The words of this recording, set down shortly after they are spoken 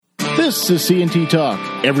This is CNT Talk.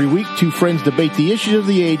 Every week, two friends debate the issues of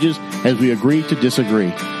the ages as we agree to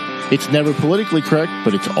disagree. It's never politically correct,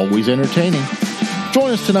 but it's always entertaining. Join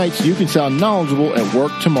us tonight so you can sound knowledgeable at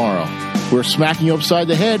work tomorrow. We're smacking you upside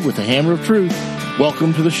the head with the hammer of truth.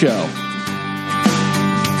 Welcome to the show.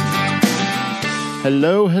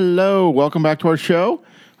 Hello. Welcome back to our show.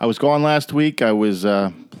 I was gone last week. I was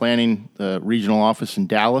planning the regional office in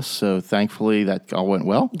Dallas, so thankfully that all went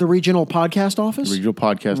well. The regional podcast office? The regional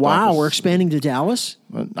podcast office. Wow, we're expanding to Dallas?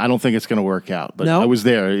 I don't think it's going to work out, but no? I was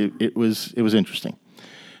there. It was interesting.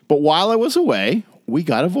 But while I was away, we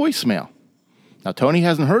got a voicemail. Now, Tony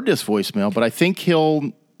hasn't heard this voicemail, but I think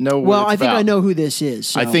he'll know what Well, it's I think about. I know who this is.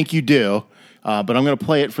 So. I think you do, but I'm going to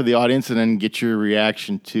play it for the audience and then get your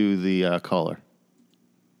reaction to the caller.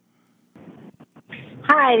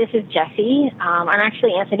 Hi, this is Jessie. I'm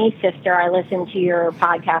actually Anthony's sister. I listen to your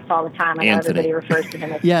podcast all the time. I know everybody refers to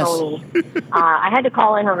him as Yes. Tony. I had to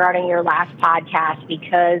call in regarding your last podcast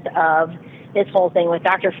because of this whole thing with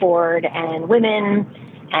Dr. Ford and women,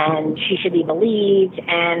 and she should be believed.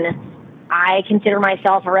 And I consider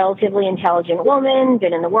myself a relatively intelligent woman,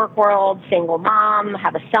 been in the work world, single mom,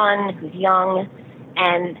 have a son who's young,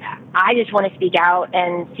 and I just want to speak out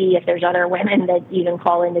and see if there's other women that even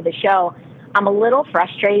call into the show. I'm a little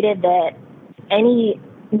frustrated that any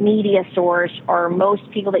media source or most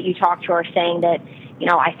people that you talk to are saying that, you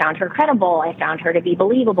know, I found her credible, I found her to be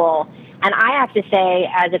believable. And I have to say,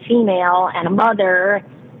 as a female and a mother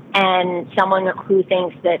and someone who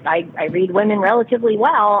thinks that I read women relatively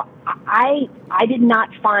well, I did not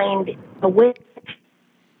find a wit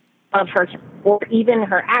of her, or even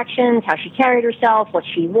her actions, how she carried herself, what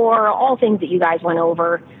she wore, all things that you guys went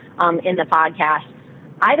over in the podcast.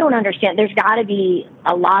 I don't understand. There's got to be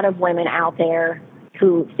a lot of women out there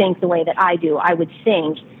who think the way that I do, I would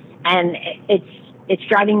think. And it's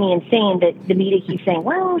driving me insane that the media keeps saying,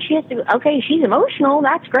 well, she has to, okay, she's emotional.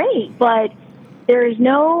 That's great. But there is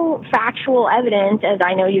no factual evidence, as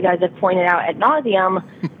I know you guys have pointed out ad nauseum,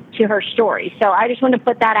 to her story. So I just want to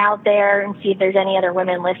put that out there and see if there's any other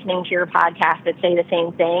women listening to your podcast that say the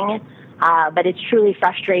same thing. But it's truly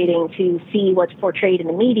frustrating to see what's portrayed in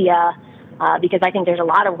the media. Because I think there's a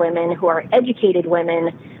lot of women who are educated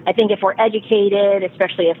women. I think if we're educated,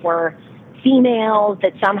 especially if we're females,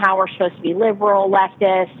 that somehow we're supposed to be liberal,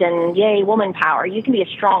 leftist, and yay, woman power. You can be a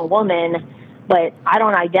strong woman, but I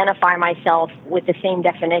don't identify myself with the same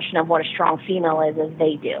definition of what a strong female is as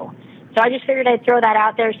they do. So I just figured I'd throw that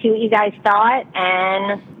out there, see what you guys thought.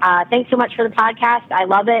 And thanks so much for the podcast. I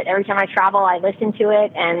love it. Every time I travel, I listen to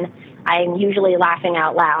it, and I'm usually laughing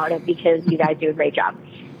out loud because you guys do a great job.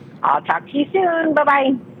 I'll talk to you soon.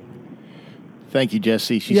 Bye-bye. Thank you,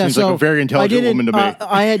 Jesse. She seems like a very intelligent woman to me.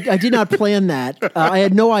 I did not plan that. I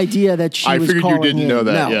had no idea that she was calling in. I figured you didn't know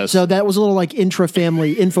that, yes. So that was a little like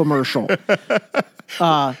intra-family infomercial.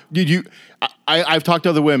 I've talked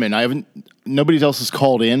to other women. Nobody else has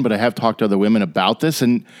called in, but I have talked to other women about this,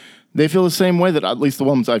 and they feel the same way, that at least the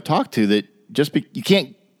ones I've talked to, that you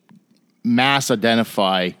can't mass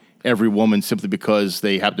identify every woman simply because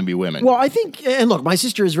they happen to be women. Well, I think, and look, my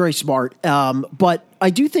sister is very smart, but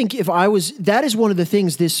I do think that is one of the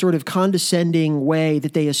things, this sort of condescending way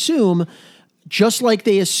that they assume, just like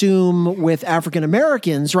they assume with African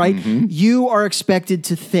Americans, right? Mm-hmm. You are expected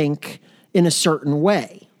to think in a certain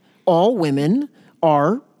way. All women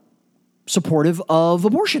are supportive of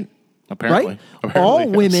abortion. Apparently. Right? All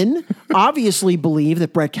women obviously believe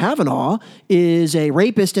that Brett Kavanaugh is a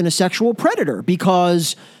rapist and a sexual predator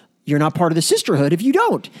because you're not part of the sisterhood if you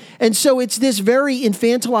don't. And so it's this very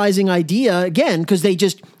infantilizing idea, again, because they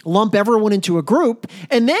just lump everyone into a group.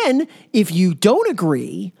 And then if you don't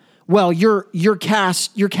agree, well, you're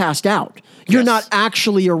cast out. You're not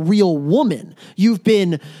actually a real woman. You've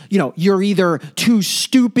been, you're either too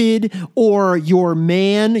stupid or your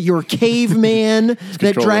caveman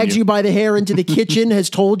that drags you by the hair into the kitchen has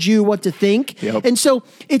told you what to think. Yep. And so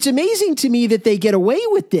it's amazing to me that they get away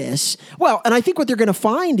with this. Well, and I think what they're going to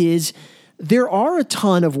find is there are a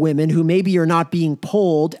ton of women who maybe are not being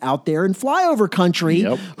polled out there in flyover country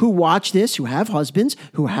who watch this, who have husbands,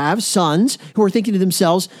 who have sons, who are thinking to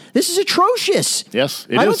themselves, this is atrocious. Yes,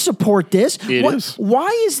 it is. I don't support this. It is. Why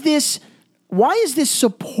is this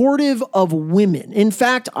supportive of women? In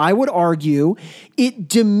fact, I would argue it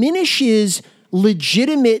diminishes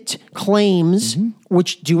legitimate claims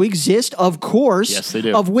which do exist, of course, Yes, they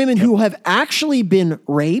do. of women who have actually been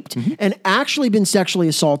raped and actually been sexually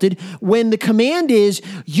assaulted, when the command is,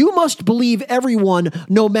 you must believe everyone,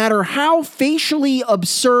 no matter how facially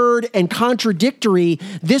absurd and contradictory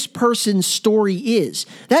this person's story is.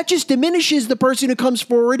 That just diminishes the person who comes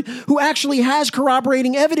forward who actually has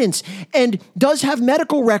corroborating evidence and does have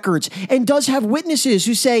medical records and does have witnesses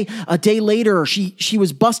who say, a day later, she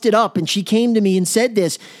was busted up and she came to me and said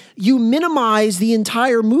this. You minimize the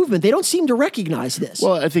entire movement. They don't seem to recognize this.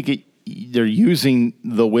 Well, I think they're using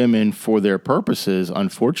the women for their purposes,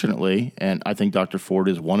 unfortunately, and I think Dr. Ford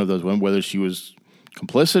is one of those women, whether she was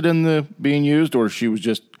complicit in the being used or she was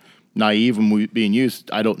just naive and being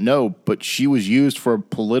used, I don't know, but she was used for a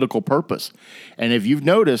political purpose. And if you've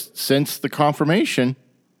noticed, since the confirmation,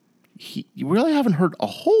 you really haven't heard a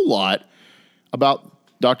whole lot about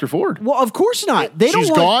Dr. Ford. Well, of course not.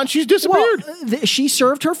 She's gone. She's disappeared. Well, she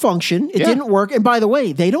served her function. It didn't work. And by the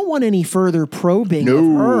way, they don't want any further probing of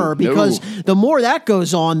her because the more that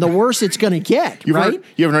goes on, the worse it's going to get, right?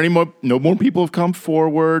 You haven't heard any more. No more people have come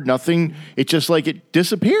forward. Nothing. It's just like it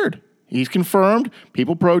disappeared. He's confirmed.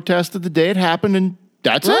 People protested the day it happened, and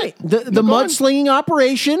that's it. The mudslinging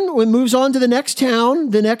operation moves on to the next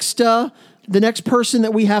town, the next person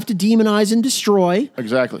that we have to demonize and destroy.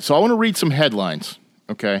 Exactly. So I want to read some headlines.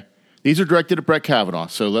 Okay, these are directed at Brett Kavanaugh.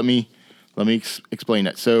 So let me explain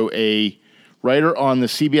that. So a writer on the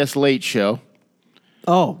CBS Late Show.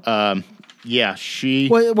 Oh, yeah, she.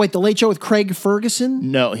 Wait, the Late Show with Craig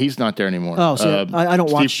Ferguson? No, he's not there anymore. Oh, so I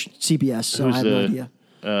don't watch CBS, so I have no idea.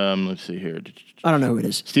 Let's see here. I don't know who it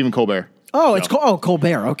is. Stephen Colbert. Oh, it's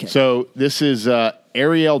Colbert. Okay. So this is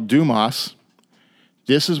Ariel Dumas.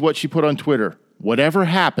 This is what she put on Twitter. Whatever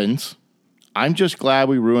happens, I'm just glad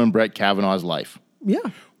we ruined Brett Kavanaugh's life. Yeah.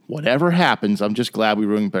 Whatever happens, I'm just glad we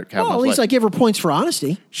ruined Brett Kavanaugh's life. Well, at least I give her points for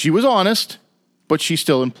honesty. She was honest, but she's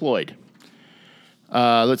still employed.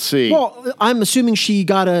 Let's see. Well, I'm assuming she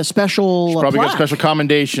got a special She probably plaque. got a special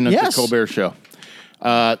commendation at the Colbert Show.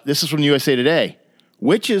 This is from USA Today.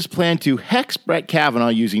 Witches plan to hex Brett Kavanaugh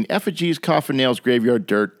using effigies, coffin nails, graveyard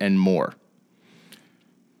dirt, and more.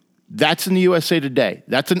 That's in the USA Today.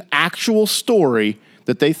 That's an actual story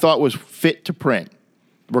that they thought was fit to print.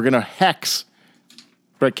 We're going to hex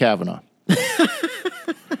Brett Kavanaugh.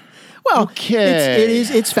 Well, okay.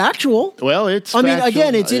 it's factual. Well, it's I mean, factual.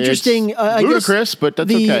 again, it's interesting. It's ludicrous, but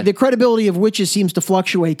that's okay. The credibility of witches seems to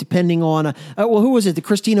fluctuate depending on, who was it? The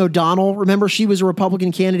Christine O'Donnell. Remember, she was a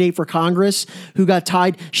Republican candidate for Congress who got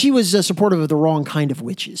tied. She was supportive of the wrong kind of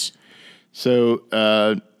witches. So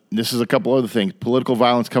this is a couple other things. Political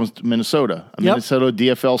violence comes to Minnesota. A Minnesota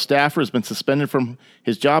DFL staffer has been suspended from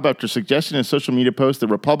his job after suggesting in a social media post that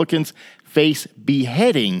Republicans face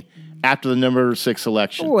beheading after the November 6th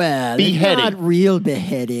election. Well, beheading. Not real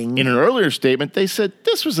beheading. In an earlier statement, they said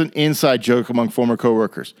this was an inside joke among former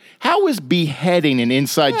coworkers. How is beheading an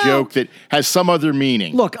inside joke that has some other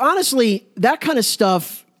meaning? Look, honestly, that kind of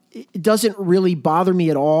stuff doesn't really bother me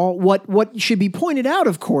at all. What should be pointed out,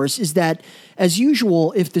 of course, is that, as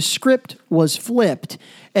usual, if the script was flipped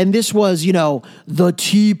and this was, the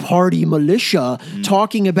Tea Party militia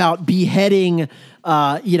talking about beheading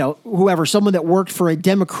whoever, someone that worked for a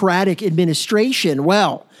Democratic administration,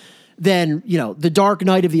 well, then, the dark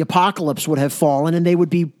night of the apocalypse would have fallen and they would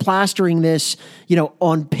be plastering this,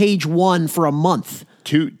 on page 1 for a month.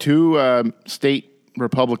 Two state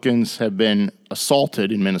Republicans have been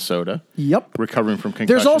assaulted in Minnesota. Yep. Recovering from concussion.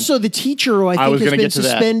 There's also the teacher who I think has been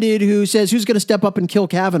suspended who says, who's going to step up and kill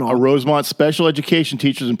Kavanaugh? A Rosemont special education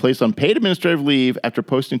teacher has been placed on paid administrative leave after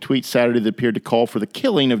posting tweets Saturday that appeared to call for the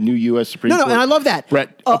killing of new U.S. Supreme Court. No, and I love that.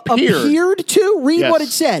 Brett appeared to? Read what it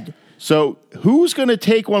said. So who's going to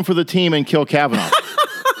take one for the team and kill Kavanaugh?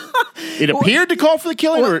 It appeared to call for the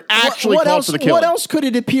killing, or it actually called for the killing? What else could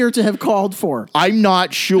it appear to have called for? I'm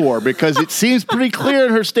not sure, because it seems pretty clear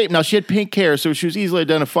in her statement. Now, she had pink hair, so she was easily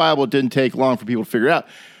identifiable. It didn't take long for people to figure it out.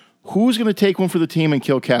 Who's going to take one for the team and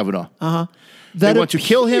kill Kavanaugh? They want to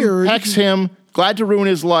kill him, hex him, glad to ruin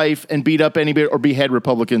his life, and beat up anybody or behead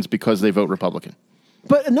Republicans because they vote Republican.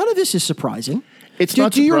 But none of this is surprising. It's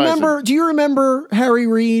not surprising. Do you remember Harry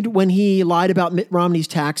Reid when he lied about Mitt Romney's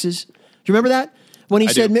taxes? Do you remember that? When he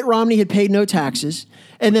said Mitt Romney had paid no taxes.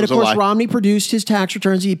 And then, of course, Romney produced his tax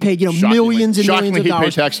returns. He paid, millions and millions of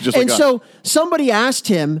dollars. Paid taxes just like us. So somebody asked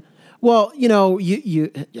him, well,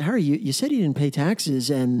 Harry, you said he didn't pay taxes,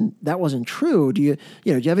 and that wasn't true. Do you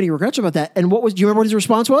have any regrets about that? And do you remember what his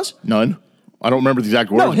response was? None. I don't remember the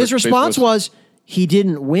exact words. No, his response was, he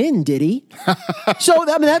didn't win, did he? So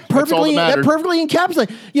that perfectly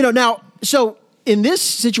encapsulates. Now, so in this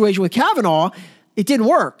situation with Kavanaugh, it didn't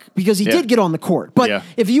work because he did get on the court. But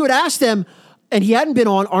if you had asked them, and he hadn't been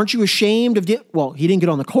on, aren't you ashamed of well, he didn't get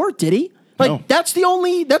on the court, did he? Like, no. That's the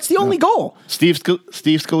only goal. Steve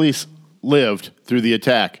Scalise lived through the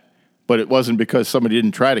attack, but it wasn't because somebody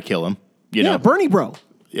didn't try to kill him. You know? Bernie bro.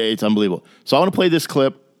 Yeah, it's unbelievable. So I want to play this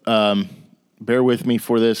clip. Bear with me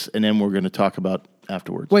for this, and then we're going to talk about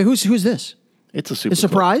afterwards. Wait, who's this? It's a super A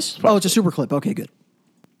surprise? clip. Oh, it's a super clip. Okay, good.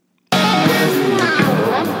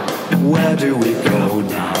 Where do we go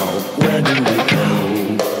now? Where do we go?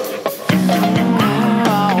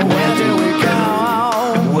 Where do we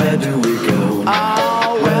go? Where do we go?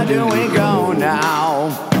 Oh, where do we go now?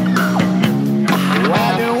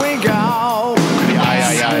 Where do we go?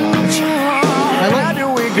 Where do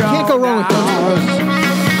we go? Can't go wrong with Guns N' Roses.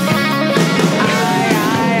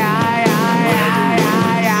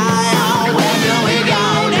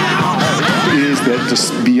 Is that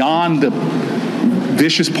just beyond the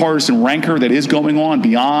vicious partisan rancor that is going on,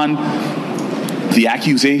 beyond the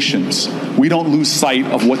accusations, we don't lose sight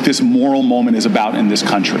of what this moral moment is about in this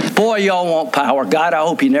country. Boy, y'all want power. God, I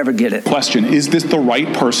hope you never get it. Question, is this the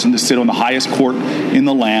right person to sit on the highest court in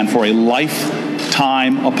the land for a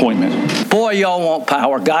lifetime appointment? Boy, y'all want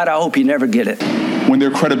power. God, I hope you never get it. When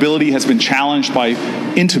their credibility has been challenged by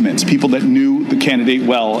intimates, people that knew the candidate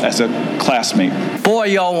well as a classmate. Boy,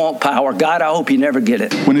 y'all want power. God, I hope you never get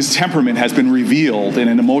it. When his temperament has been revealed in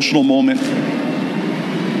an emotional moment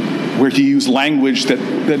where he used language that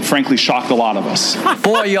frankly shocked a lot of us.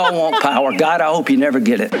 Boy, y'all want power. God, I hope you never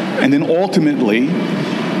get it. And then ultimately,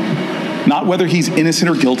 not whether he's innocent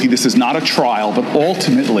or guilty, this is not a trial, but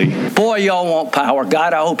ultimately, boy, y'all want power.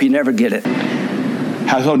 God, I hope you never get it.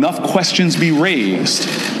 Has enough questions be raised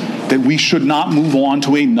that we should not move on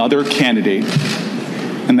to another candidate.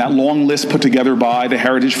 And that long list put together by the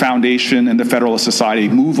Heritage Foundation and the Federalist Society,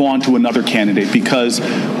 move on to another candidate, because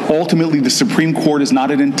ultimately the Supreme Court is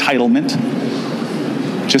not an entitlement.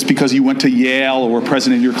 Just because you went to Yale or were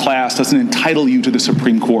president of your class doesn't entitle you to the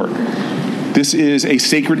Supreme Court. This is a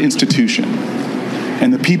sacred institution.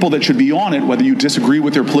 And the people that should be on it, whether you disagree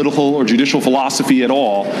with their political or judicial philosophy at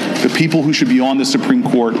all, the people who should be on the Supreme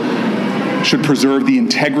Court should preserve the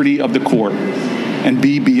integrity of the court and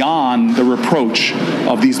be beyond the reproach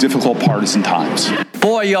of these difficult partisan times.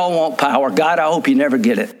 Boy, y'all want power. God, I hope you never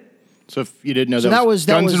get it. So if you didn't know, that was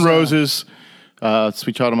Guns N' Roses,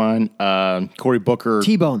 Sweet Child of Mine, Cory Booker.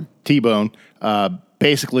 T-Bone,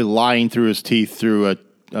 basically lying through his teeth through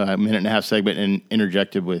a minute and a half segment and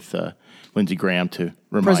interjected with Lindsey Graham to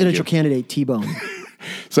remind presidential candidate T-Bone.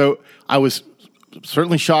 So I was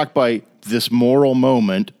certainly shocked by this moral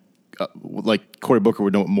moment. Like Cory Booker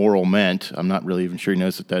would know what moral meant. I'm not really even sure he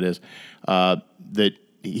knows what that is. That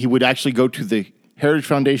he would actually go to the Heritage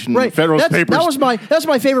Foundation and Federalist Papers. That's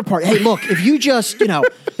my favorite part. Hey, look, if you just,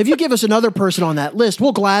 if you give us another person on that list,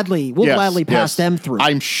 we'll gladly pass them through.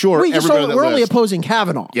 I'm sure we're only opposing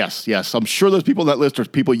Kavanaugh. Yes. I'm sure those people on that list are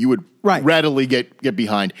people you would readily get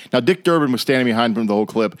behind. Now, Dick Durbin was standing behind him the whole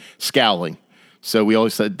clip, scowling. So we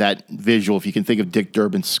always said that visual, if you can think of Dick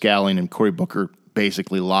Durbin scowling and Cory Booker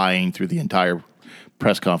basically lying through the entire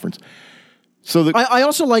press conference. So I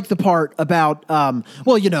also like the part about,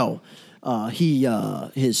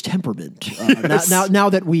 his temperament. Yes. Now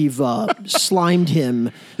that we've slimed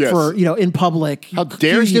him for in public, how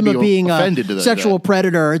dare accused he him be of being offended a to that sexual guy.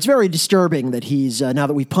 predator. It's very disturbing that he's now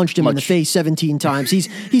that we've punched him in the face 17 times.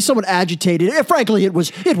 He's somewhat agitated. Frankly, it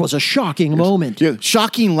was a shocking moment. Yeah,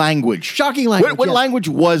 shocking language. What yes. language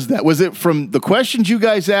was that? Was it from the questions you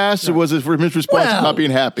guys asked, or was it from his response to not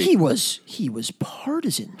being happy? He was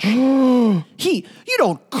partisan. You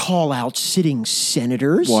don't call out sitting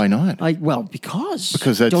senators. Why not? Because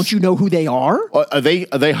that's, don't you know who they are? Are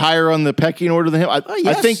they higher on the pecking order than him?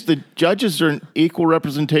 Yes. I think the judges are an equal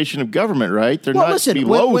representation of government, right? They're not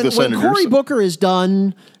below the senators. When Cory Booker is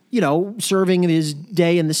done, serving his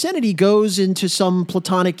day in the Senate, he goes into some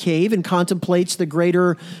platonic cave and contemplates the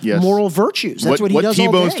greater moral virtues. That's what he does all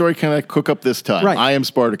day. What T-Bone story can I cook up this time? Right. I am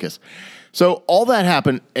Spartacus. So all that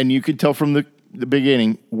happened, and you could tell from the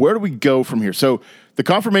beginning, where do we go from here? So the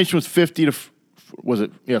confirmation was 50 to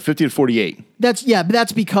 48.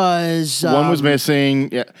 That's because one was missing.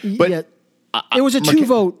 Yeah, but it was a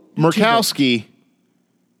 2-vote. Murkowski,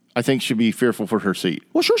 I think, should be fearful for her seat.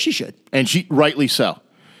 Well, sure she should, and she rightly so.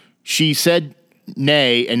 She said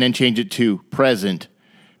nay and then changed it to present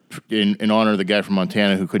in honor of the guy from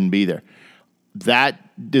Montana who couldn't be there. That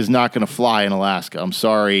is not going to fly in Alaska. I'm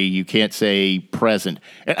sorry, you can't say present.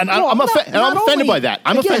 I'm offended by that.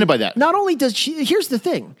 I'm offended by that. Not only does she, here's the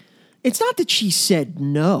thing. It's not that she said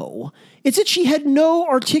no. It's that she had no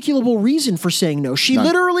articulable reason for saying no. She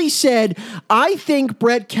literally said, I think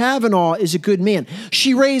Brett Kavanaugh is a good man.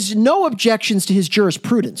 She raised no objections to his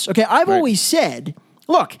jurisprudence. Okay, I've always said,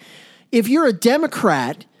 look, if you're a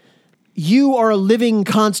Democrat, you are a living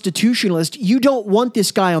constitutionalist. You don't want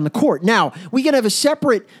this guy on the court. Now, we can have a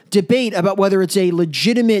separate debate about whether it's a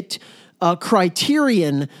legitimate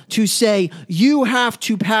criterion to say you have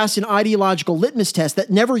to pass an ideological litmus test.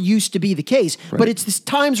 That never used to be the case, but it's the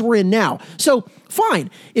times we're in now. So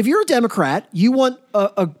fine. If you're a Democrat, you want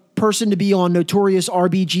a person to be on Notorious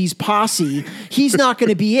RBG's posse. He's not going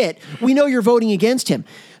to be it. We know you're voting against him.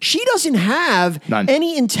 She doesn't have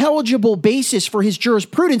any intelligible basis for his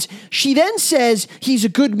jurisprudence. She then says he's a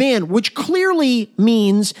good man, which clearly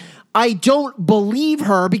means I don't believe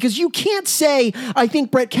her, because you can't say, I think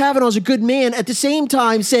Brett Kavanaugh's a good man, at the same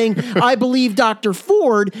time saying, I believe Dr.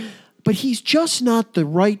 Ford, but he's just not the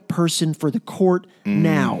right person for the court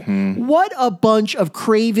now. What a bunch of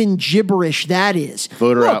craven gibberish that is.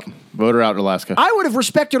 Vote her out. Vote her out, Alaska. I would have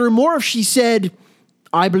respected her more if she said,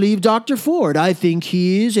 I believe Dr. Ford. I think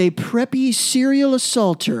he is a preppy serial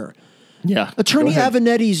assaulter. Yeah. Attorney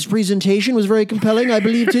Avenetti's presentation was very compelling. I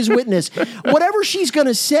believed his witness. Whatever she's going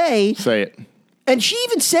to say it. And she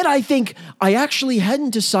even said, I think, I actually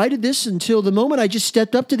hadn't decided this until the moment I just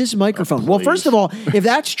stepped up to this microphone. Well, first of all, if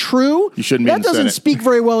that's true, you shouldn't be that doesn't speak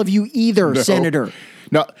very well of you either, Senator.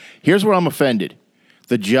 No, here's where I'm offended.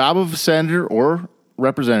 The job of a senator or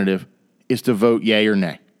representative is to vote yay or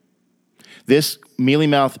nay. This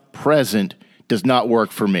mealy-mouthed present does not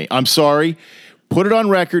work for me. I'm sorry. Put it on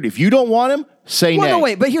record. If you don't want him, say nay. No,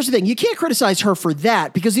 wait. But here's the thing. You can't criticize her for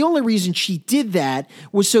that, because the only reason she did that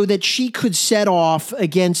was so that she could set off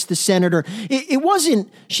against the senator. It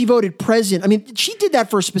wasn't she voted present. I mean, she did that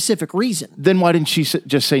for a specific reason. Then why didn't she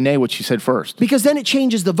just say nay what she said first? Because then it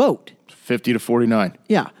changes the vote. 50-49.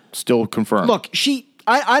 Yeah. Still confirmed. Look,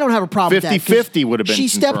 I don't have a problem with that. 50-50 would have been She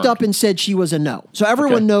stepped confirmed. up and said she was a no. So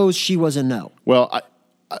everyone knows she was a no. Well,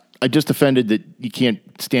 I just offended that you can't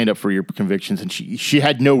stand up for your convictions, and she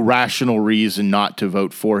had no rational reason not to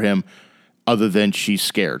vote for him other than she's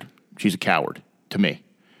scared. She's a coward, to me.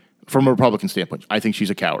 From a Republican standpoint, I think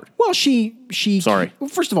she's a coward. Well, Sorry.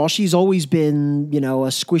 First of all, she's always been,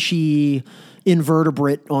 a squishy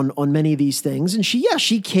invertebrate on many of these things. And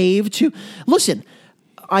she caved to... Listen,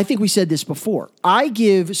 I think we said this before. I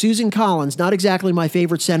give Susan Collins, not exactly my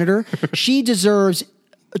favorite senator, she deserves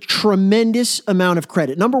a tremendous amount of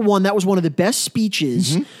credit. Number one, that was one of the best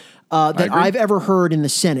speeches that I've ever heard in the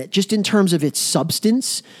Senate, just in terms of its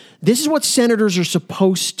substance. This is what senators are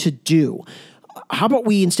supposed to do. How about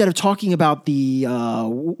we, instead of talking about the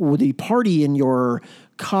party in your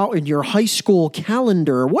high school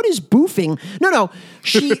calendar, what is boofing? No.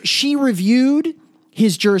 She reviewed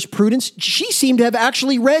his jurisprudence. She seemed to have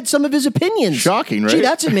actually read some of his opinions. Shocking, right? Gee,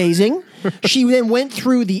 that's amazing. She then went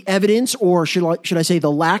through the evidence, or should I say the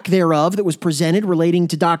lack thereof, that was presented relating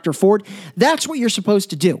to Dr. Ford. That's what you're supposed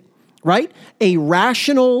to do, right? A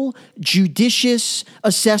rational, judicious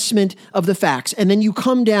assessment of the facts. And then you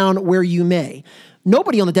come down where you may.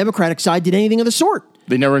 Nobody on the Democratic side did anything of the sort.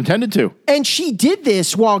 They never intended to. And she did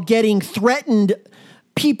this while getting threatened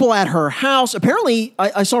people at her house. Apparently,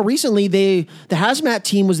 I saw recently the hazmat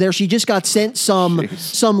team was there. She just got sent some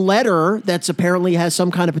letter that's apparently has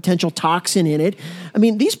some kind of potential toxin in it. I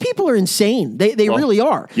mean, these people are insane. They really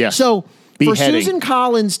are. Yes. So for Beheading. Susan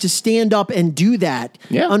Collins to stand up and do that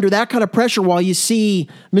under that kind of pressure, while you see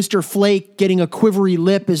Mr. Flake getting a quivery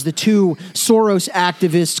lip as the two Soros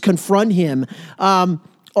activists confront him,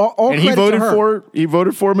 all and he credit to her. He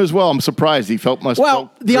voted for him as well. I'm surprised.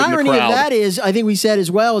 The irony of that is, I think we said as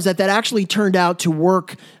well, is that actually turned out to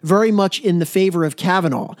work very much in the favor of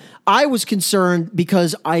Kavanaugh. I was concerned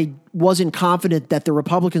because I wasn't confident that the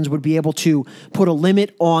Republicans would be able to put a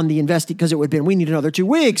limit on the investigation, because it would have been, we need another 2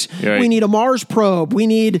 weeks. Right. We need a Mars probe. We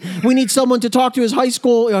need someone to talk to his high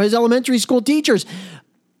school, his elementary school teachers.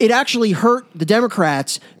 It actually hurt the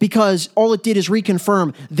Democrats because all it did is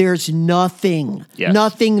reconfirm there's nothing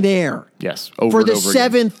there. Yes. For the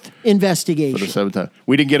seventh investigation. For the seventh time.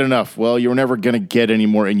 We didn't get enough. Well, you were never going to get any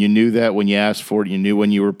more, and you knew that when you asked for it. You knew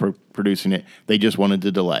when you were producing it. They just wanted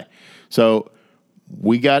to delay. So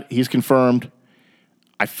he's confirmed.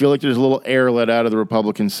 I feel like there's a little air let out of the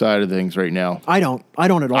Republican side of things right now. I don't at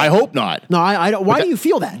all. I hope not. No, I don't. Why do you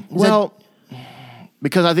feel that?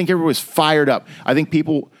 Because I think everyone was fired up. I think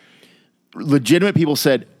legitimate people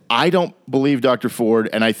said, I don't believe Dr. Ford,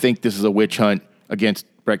 and I think this is a witch hunt against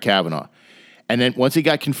Brett Kavanaugh. And then once he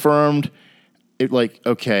got confirmed,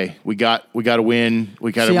 okay, we got to win.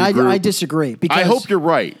 We got to regroup. I disagree. Because I hope you're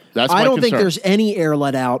right. That's my I don't concern. think there's any air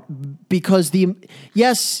let out because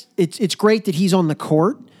it's great that he's on the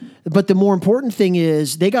court, but the more important thing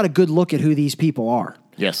is they got a good look at who these people are.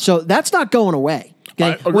 Yes. So that's not going away.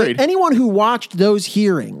 Okay. Agreed. Anyone who watched those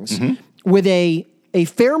hearings with a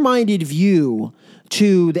fair-minded view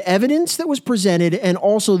to the evidence that was presented and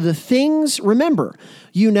also the things, remember,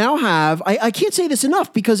 you now have, I can't say this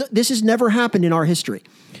enough because this has never happened in our history.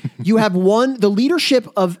 You have the leadership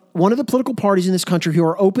of one of the political parties in this country who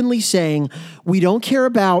are openly saying, we don't care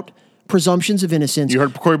about presumptions of innocence. You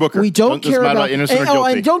heard Cory Booker. We don't care about innocent or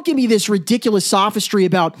guilty. And don't give me this ridiculous sophistry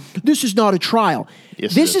about this is not a trial.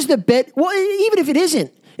 Yes, this is the bet. Well, even if it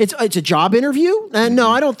isn't, it's a job interview. No,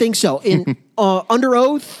 I don't think so. In under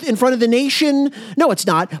oath in front of the nation. No, it's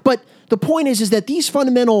not. But the point is that these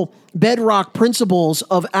fundamental bedrock principles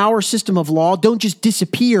of our system of law don't just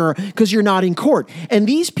disappear because you're not in court. And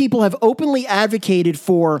these people have openly advocated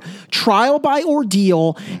for trial by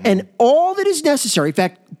ordeal and all that is necessary. In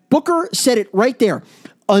fact, Booker said it right there.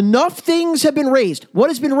 Enough things have been raised. What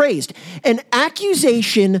has been raised? An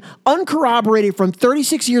accusation uncorroborated from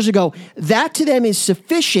 36 years ago. That to them is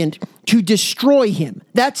sufficient to destroy him.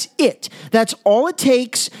 That's it. That's all it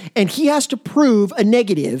takes. And he has to prove a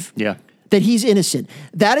negative. Yeah. That he's innocent.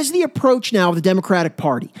 That is the approach now of the Democratic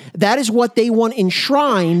Party. That is what they want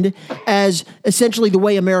enshrined as essentially the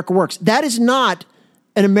way America works. That is not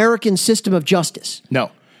an American system of justice.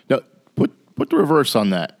 No. Put the reverse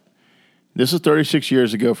on that. This is 36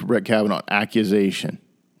 years ago for Brett Kavanaugh. Accusation.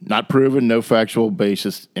 Not proven, no factual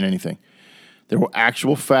basis in anything. There were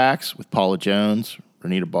actual facts with Paula Jones,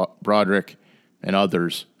 Renita Broderick, and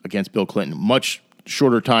others against Bill Clinton. Much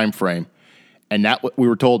shorter time frame. And that we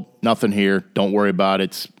were told, nothing here. Don't worry about it.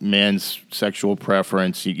 It's men's sexual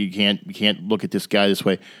preference. You can't look at this guy this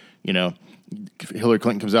way. You know, Hillary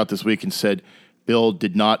Clinton comes out this week and said Bill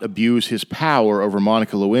did not abuse his power over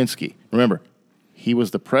Monica Lewinsky. Remember, he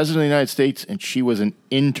was the president of the United States and she was an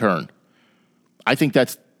intern. I think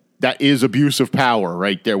that is abuse of power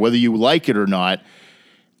right there, whether you like it or not.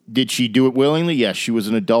 Did she do it willingly? Yes, she was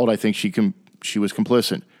an adult. I think she was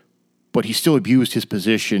complicit. But he still abused his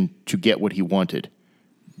position to get what he wanted,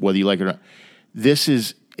 whether you like it or not.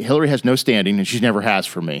 Hillary has no standing, and she never has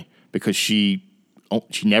for me, because she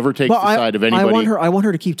never takes the side of anybody. I want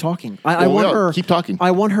her to keep talking. I want her keep talking.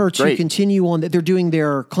 I want her to continue on. They're doing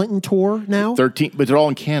their Clinton tour now. 13, but they're all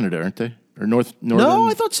in Canada, aren't they? Or northern? No,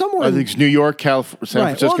 I thought somewhere. I think it's New York, California, San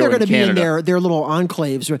Francisco, well, they're going to be in Canada. their little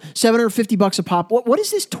enclaves. $750 a pop. What is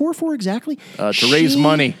this tour for exactly? To raise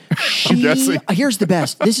money. I'm guessing. Here's the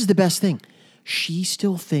best. This is the best thing. She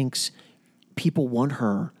still thinks people want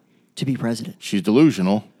her to be president. She's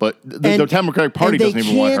delusional, but the Democratic Party doesn't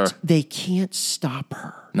even want her. They can't stop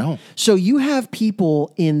her. No. So you have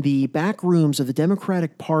people in the back rooms of the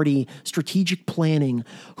Democratic Party strategic planning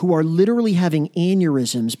who are literally having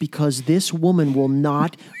aneurysms because this woman will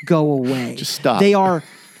not go away. Just stop.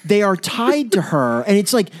 They are tied to her, and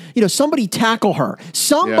it's like, somebody tackle her.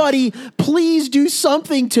 Somebody please do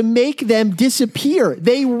something to make them disappear.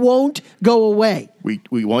 They won't go away. We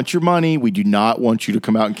want your money. We do not want you to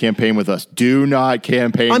come out and campaign with us. Do not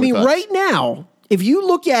campaign with us. I mean, right now, if you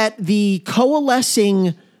look at the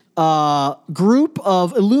coalescing group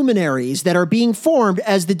of illuminaries that are being formed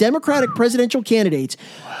as the Democratic presidential candidates,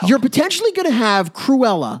 you're potentially going to have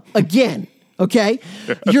Cruella again. Okay,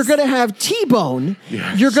 You're going to have T-Bone.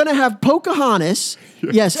 Yes. You're going to have Pocahontas.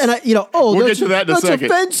 Yes, and we'll get to that in a second.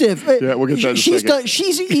 That's offensive. Yeah, we'll get to that in a second.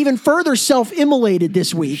 She's even further self-immolated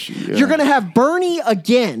this week. You're going to have Bernie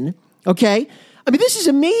again. Okay, I mean, this is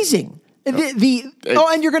amazing. And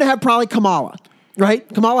you're going to have probably Kamala. Right?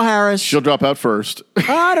 Kamala Harris. She'll drop out first.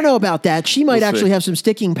 I don't know about that. She might actually have some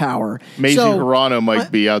sticking power. Maisie Hirano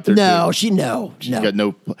might be out there too. She's got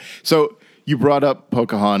no. So you brought up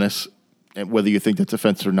Pocahontas. And whether you think that's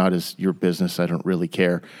offensive or not is your business. I don't really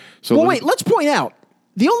care. So wait, let's point out,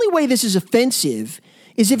 the only way this is offensive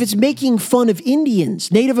is if it's making fun of Indians,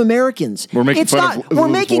 Native Americans. We're making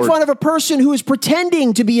fun of a person who is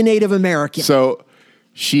pretending to be a Native American. So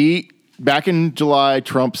back in July,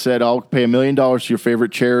 Trump said, I'll pay $1 million to your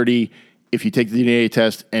favorite charity if you take the DNA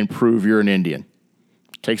test and prove you're an Indian.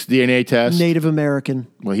 Takes the DNA test. Native American.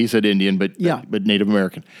 Well, he said Indian, but Native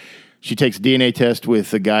American. She takes a DNA test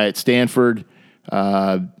with a guy at Stanford.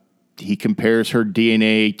 He compares her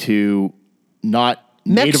DNA to not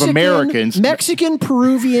Native Americans. Mexican,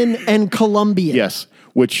 Peruvian, and Colombian. Yes,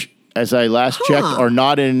 which, as I last checked, are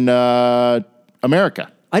not in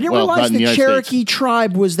America. I didn't realize the Cherokee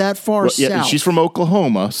tribe was that far south. Yeah, she's from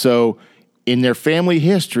Oklahoma, so in their family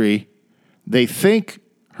history, they think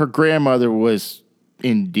her grandmother was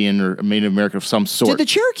Indian or Native American of some sort. Did the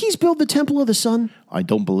Cherokees build the Temple of the Sun? I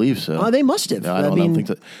don't believe so. They must have. No, I don't think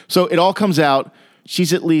so. So it all comes out.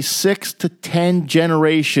 She's at least 6 to 10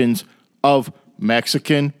 generations of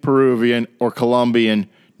Mexican, Peruvian, or Colombian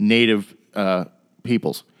native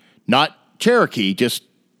peoples. Not Cherokee, just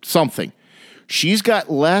something. She's got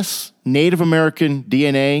less Native American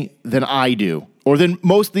DNA than I do, or than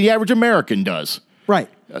the average American does. Right.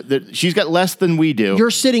 She's got less than we do. You're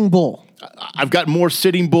Sitting Bull. I've got more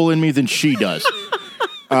Sitting Bull in me than she does.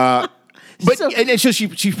 And it's just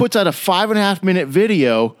she puts out a 5.5 minute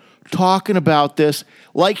video talking about this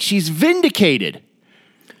like she's vindicated.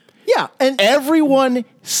 Yeah, and everyone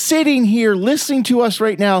sitting here listening to us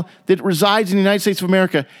right now that resides in the United States of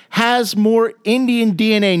America has more Indian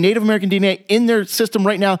DNA, Native American DNA in their system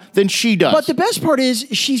right now than she does. But the best part is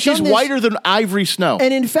she's done this, whiter than ivory snow.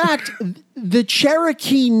 And in fact, the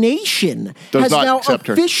Cherokee Nation has now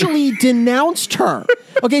officially denounced her.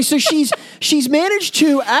 Okay, so she's managed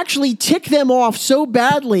to actually tick them off so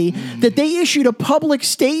badly that they issued a public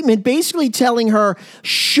statement basically telling her,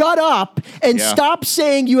 shut up and stop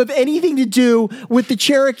saying you have anything to do with the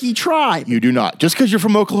Cherokee tribe. You do not. Just because you're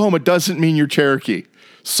from Oklahoma doesn't mean you're Cherokee.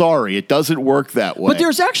 Sorry, it doesn't work that way. But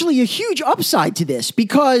there's actually a huge upside to this,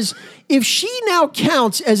 because if she now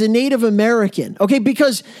counts as a Native American, okay,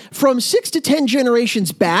 because from 6 to 10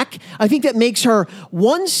 generations back, I think that makes her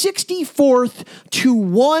 164th to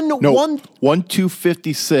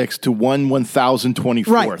 1256 to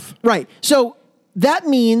 1024th. Right. So that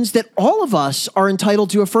means that all of us are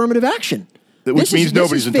entitled to affirmative action. Which means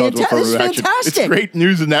nobody's entitled to affirmative action. Fantastic. It's great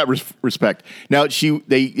news in that respect. Now,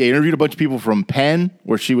 they interviewed a bunch of people from Penn,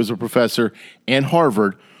 where she was a professor, and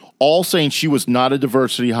Harvard, all saying she was not a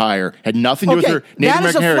diversity hire, had nothing to do with her Native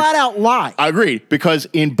American heritage. That is a flat-out lie. I agree, because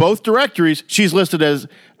in both directories, she's listed as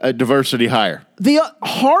a diversity hire. The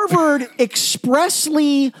Harvard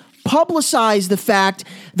expressly publicized the fact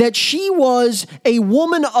that she was a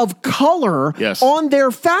woman of color on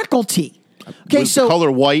their faculty. Okay, so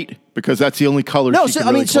color white, because that's the only color. No, she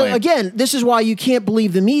can really so claim. again, this is why you can't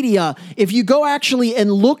believe the media. If you go actually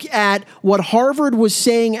and look at what Harvard was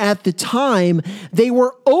saying at the time, they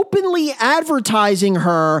were openly advertising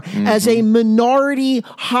her as a minority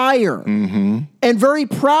hire, and very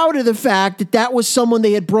proud of the fact that that was someone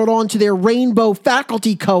they had brought on to their Rainbow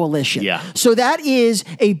Faculty Coalition. Yeah. So that is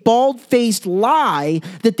a bald-faced lie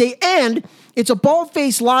that and it's a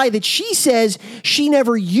bald-faced lie that she says she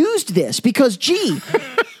never used this because,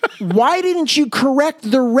 why didn't you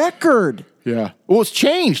correct the record? Yeah. Well, it's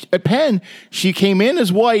changed. At Penn, she came in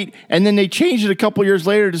as white, and then they changed it a couple years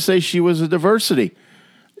later to say she was a diversity.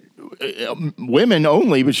 Women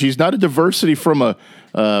only, but she's not a diversity from a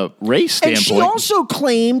race standpoint. And she also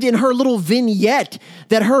claimed in her little vignette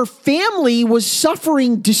that her family was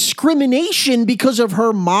suffering discrimination because of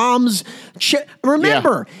her mom's.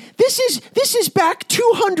 Remember, this is back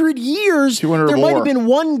 200 years. 200 there more. might have been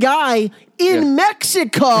one guy in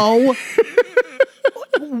Mexico.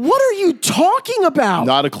 What are you talking about?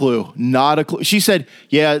 Not a clue. Not a clue. She said,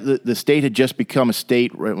 the state had just become a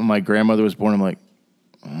state right when my grandmother was born. I'm like,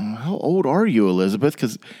 how old are you, Elizabeth?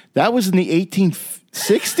 Because that was in the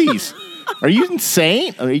 1860s. Are you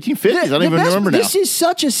insane? 1850s? I don't even remember now. This is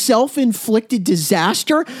such a self-inflicted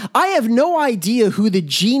disaster. I have no idea who the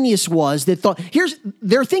genius was that thought.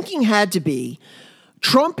 Their thinking had to be,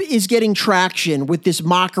 Trump is getting traction with this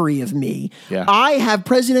mockery of me. Yeah. I have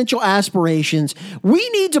presidential aspirations. We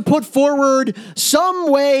need to put forward some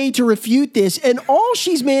way to refute this. And all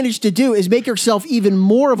she's managed to do is make herself even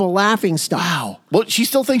more of a laughingstock. Wow. Well, she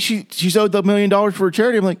still thinks she's owed the $1 million for a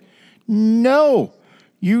charity. I'm like, no.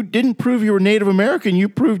 You didn't prove you were Native American. You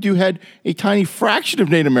proved you had a tiny fraction of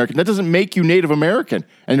Native American. That doesn't make you Native American.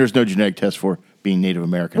 And there's no genetic test for being Native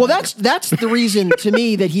American. Well, that's the reason to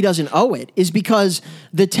me that he doesn't owe it, is because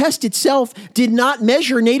the test itself did not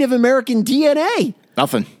measure Native American DNA.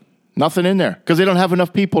 Nothing in there, because they don't have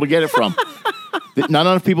enough people to get it from. Not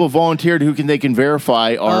enough people volunteered who they can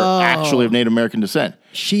verify are actually of Native American descent.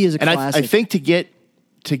 She is a classic. And I think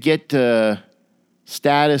to get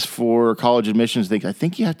status for college admissions, I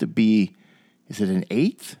think you have to be, is it an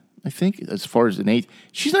eighth? I think as far as an eighth,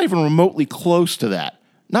 she's not even remotely close to that.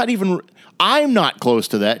 I'm not close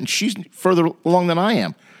to that, and she's further along than I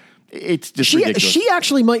am. It's just ridiculous. She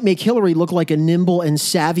actually might make Hillary look like a nimble and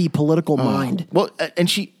savvy political mind. Well, and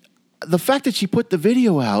the fact that she put the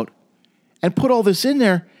video out and put all this in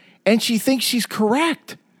there, and she thinks she's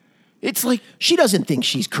correct. It's like, she doesn't think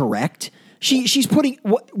she's correct. She's putting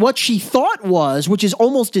what she thought was, which is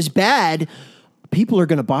almost as bad, people are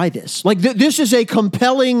going to buy this. Like this is a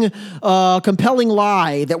compelling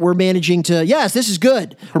lie that we're managing to. Yes, this is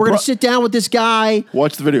good. We're going to sit down with this guy.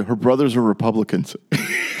 Watch the video. Her brothers are Republicans.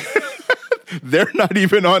 They're not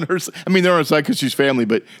even on her. I mean, they're on her side because she's family,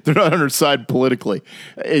 but they're not on her side politically.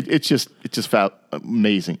 It's just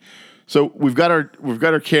amazing. So we've got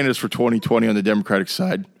our candidates for 2020 on the Democratic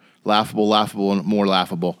side. Laughable, and more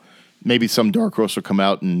laughable. Maybe some dark horse will come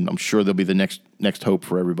out, and I'm sure they'll be the next hope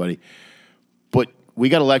for everybody. But we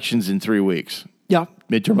got elections in 3 weeks. Yeah,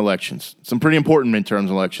 midterm elections. Some pretty important midterm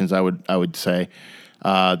elections, I would say.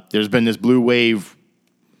 There's been this blue wave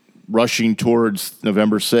rushing towards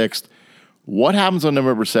November 6th. What happens on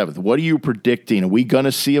November 7th? What are you predicting? Are we going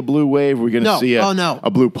to see a blue wave? Are we going to see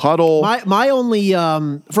a blue puddle? My only,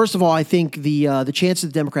 first of all, I think the chance of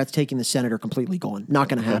the Democrats taking the Senate are completely gone. Not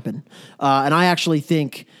going to happen. And I actually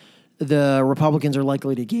think the Republicans are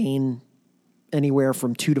likely to gain anywhere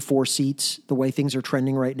from 2 to 4 seats, the way things are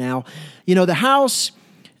trending right now. You know, the House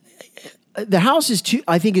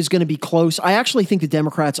I think is going to be close. I actually think the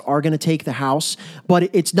Democrats are going to take the House, but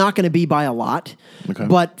it's not going to be by a lot. Okay.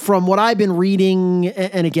 But from what I've been reading,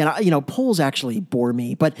 and again, polls actually bore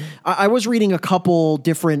me, but I was reading a couple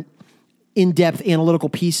different in-depth analytical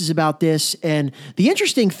pieces about this. And the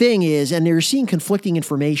interesting thing is, and you're seeing conflicting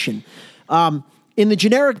information, in the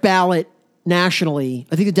generic ballot nationally,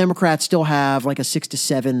 I think the Democrats still have like a 6 to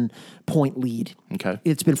 7 point lead. Okay.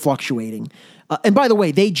 It's been fluctuating. And by the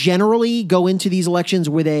way, they generally go into these elections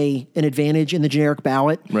with an advantage in the generic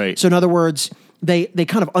ballot. Right. So in other words, they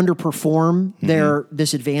kind of underperform their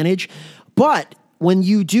disadvantage. But when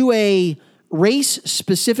you do a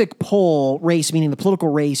race-specific poll, race meaning the political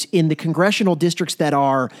race, in the congressional districts that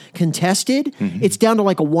are contested, it's down to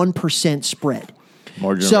like a 1% spread.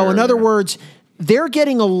 So in other words, they're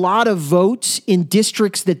getting a lot of votes in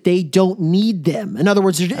districts that they don't need them. In other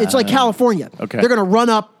words, it's like California. Okay. They're going to run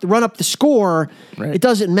up the score. Right. It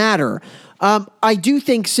doesn't matter. I do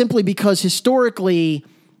think simply because historically,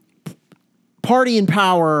 party in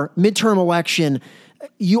power, midterm election,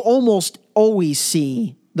 you almost always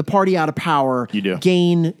see the party out of power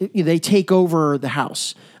gain. They take over the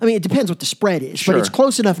House. I mean, it depends what the spread is, but it's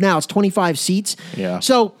close enough now. It's 25 seats. Yeah.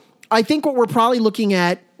 So I think what we're probably looking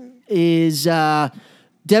at is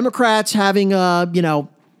Democrats having a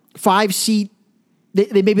 5-seat.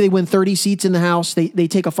 Maybe they win 30 seats in the House. They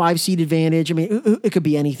take a 5-seat advantage. I mean, it could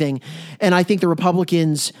be anything. And I think the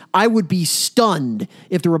Republicans. I would be stunned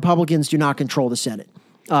if the Republicans do not control the Senate.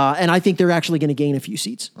 And I think they're actually going to gain a few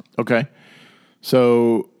seats. Okay.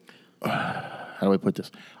 So how do I put this?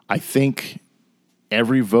 I think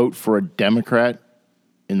every vote for a Democrat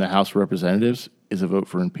in the House of Representatives is a vote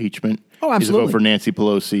for impeachment. Oh, absolutely. Is a vote for Nancy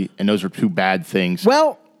Pelosi, and those are two bad things.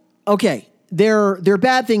 Well, okay. They're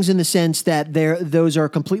bad things in the sense that those are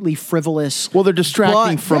completely frivolous. Well, they're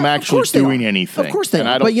distracting from actually doing anything. Of course they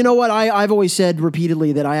are. But you know what? I've always said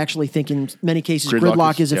repeatedly that I actually think in many cases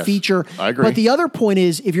gridlock is a feature. I agree. But the other point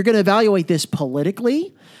is, if you're going to evaluate this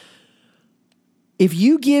politically, if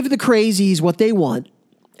you give the crazies what they want,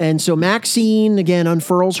 and so Maxine, again,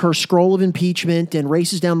 unfurls her scroll of impeachment and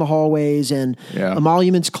races down the hallways and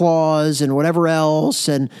emoluments clause and whatever else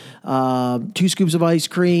and 2 scoops of ice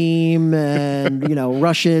cream and,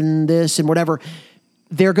 Russian this and whatever.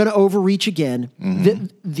 They're going to overreach again.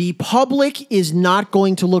 The public is not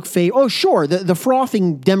going to look Oh, sure, the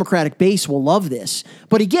frothing Democratic base will love this.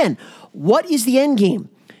 But again, what is the end game?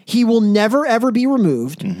 He will never, ever be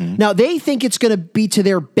removed. Now, they think it's going to be to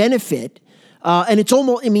their benefit. And it's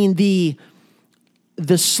almost, the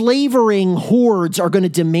slavering hordes are going to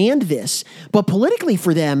demand this, but politically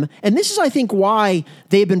for them, and this is, I think, why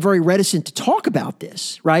they've been very reticent to talk about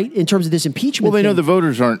this, right? In terms of this impeachment. Well, they know thing. the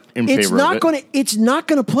voters aren't in favor of it. It's not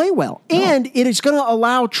going to play well. No. And it is going to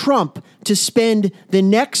allow Trump to spend the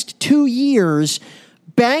next 2 years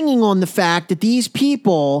banging on the fact that these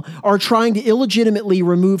people are trying to illegitimately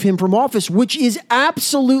remove him from office, which is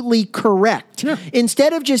absolutely correct. Yeah.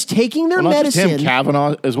 Instead of just taking their medicine. Not just him,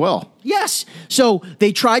 Kavanaugh as well. Yes. So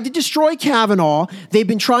they tried to destroy Kavanaugh. They've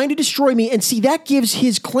been trying to destroy me. And see, that gives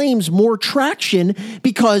his claims more traction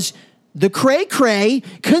because the cray-cray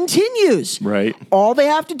continues. Right. All they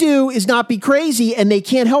have to do is not be crazy, and they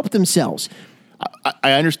can't help themselves.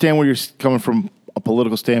 I understand where you're coming from. A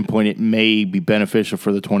political standpoint, it may be beneficial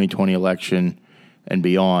for the 2020 election and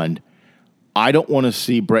beyond. I don't want to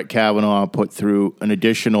see Brett Kavanaugh put through an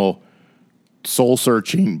additional soul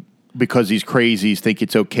searching because these crazies think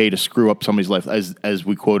it's okay to screw up somebody's life, as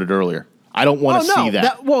we quoted earlier. I don't want to see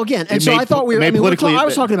that. Again, and so I thought I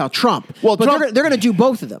was talking about Trump. Well, but Trump, they're going to do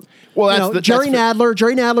both of them. Well, Jerry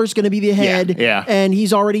Nadler's going to be the head, and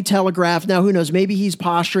he's already telegraphed. Now, who knows? Maybe he's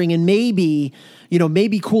posturing, and maybe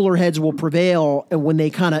cooler heads will prevail when they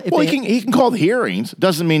kind of. He can call the hearings.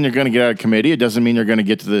 Doesn't mean they're going to get out of committee. It doesn't mean they're going to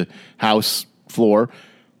get to the House floor,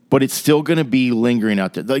 but it's still going to be lingering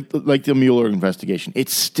out there, like the Mueller investigation.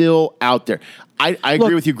 It's still out there. I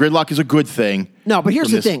agree with you. Gridlock is a good thing. No, but here's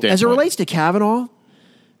the thing: as it relates to Kavanaugh.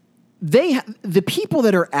 The people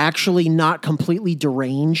that are actually not completely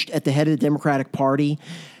deranged at the head of the Democratic Party.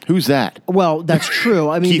 Who's that? Well, that's true.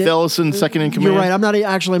 I mean, Keith Ellison, second in command. You're right. I'm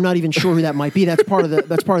not even sure who that might be. That's part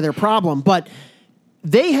of their problem. But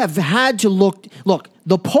they have had to look.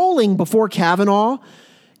 The polling before Kavanaugh,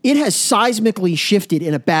 it has seismically shifted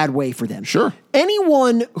in a bad way for them. Sure.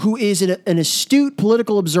 Anyone who is an astute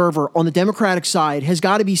political observer on the Democratic side has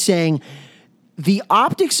got to be saying, the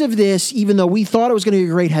optics of this, even though we thought it was going to be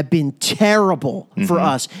great, have been terrible for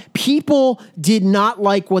us. People did not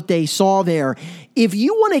like what they saw there. If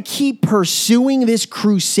you want to keep pursuing this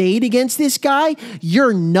crusade against this guy,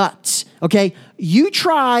 you're nuts. Okay? You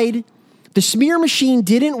tried. The smear machine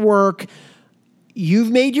didn't work. You've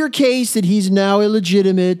made your case that he's now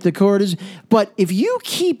illegitimate. The court is. But if you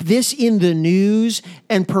keep this in the news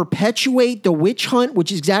and perpetuate the witch hunt,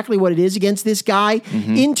 which is exactly what it is against this guy,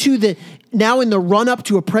 into the now in the run-up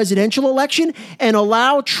to a presidential election, and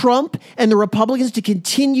allow Trump and the Republicans to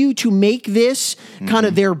continue to make this kind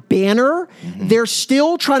of their banner, they're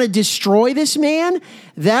still trying to destroy this man.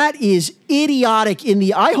 That is idiotic.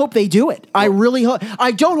 I hope they do it. I really hope.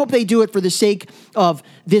 I don't hope they do it for the sake of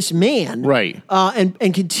this man, right?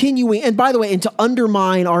 And continuing. And by the way, and to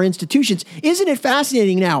undermine our institutions. Isn't it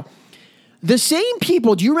fascinating now? The same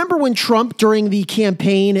people, do you remember when Trump, during the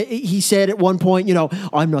campaign, he said at one point,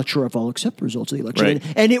 I'm not sure if I'll accept the results of the election. Right.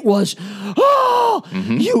 And it was,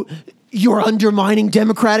 you're undermining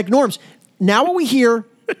democratic norms. Now what we hear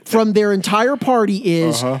from their entire party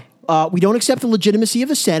is, we don't accept the legitimacy of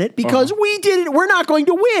the Senate because we're not going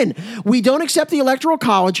to win. We don't accept the Electoral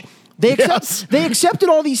College. They accepted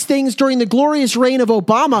all these things during the glorious reign of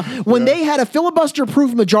Obama when they had a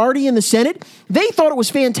filibuster-proof majority in the Senate. They thought it was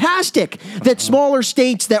fantastic that smaller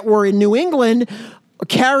states that were in New England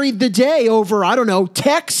carried the day over,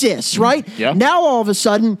 Texas, right? Yeah. Now all of a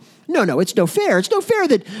sudden, no, it's no fair. It's no fair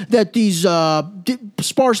that these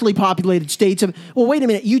sparsely populated states have. Well, wait a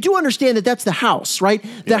minute. You do understand that that's the House, right?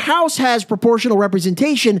 Yeah. The House has proportional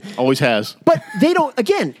representation. Always has. But they don't.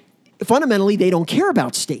 Again. Fundamentally, they don't care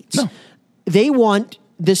about states. No. They want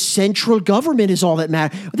the central government is all that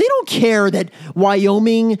matters. They don't care that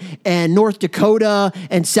Wyoming and North Dakota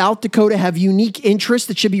and South Dakota have unique interests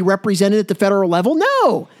that should be represented at the federal level.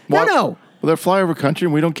 No. Well, they're flyover country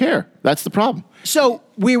and we don't care. That's the problem. So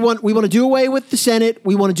we want to do away with the Senate.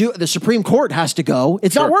 We want to do the Supreme Court has to go.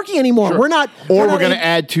 It's not working anymore. Sure. We're not. Or we're going to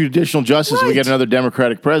add 2 additional justices. Right. We get another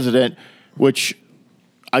Democratic president, which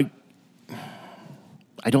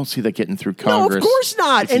I don't see that getting through Congress. No, of course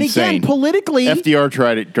not. It's and insane. Again, politically, FDR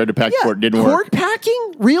tried to pack court, didn't work. Court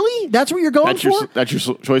packing, really? That's what you're going for? That's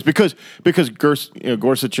your choice because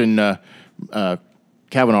Gorsuch and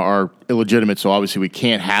Kavanaugh are illegitimate, so obviously we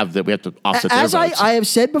can't have that. We have to offset their votes. As I have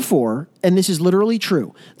said before, and this is literally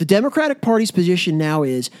true, the Democratic Party's position now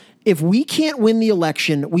is if we can't win the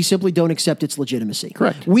election, we simply don't accept its legitimacy.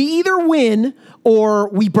 Correct. We either win or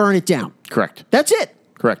we burn it down. Correct. That's it.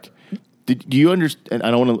 Correct. Do you understand?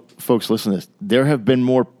 I don't want folks listen to this. There have been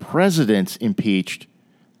more presidents impeached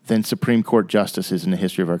than Supreme Court justices in the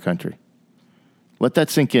history of our country. Let that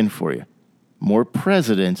sink in for you. More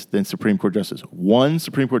presidents than Supreme Court justices. One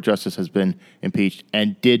Supreme Court justice has been impeached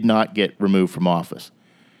and did not get removed from office.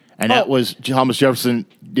 And that was Thomas Jefferson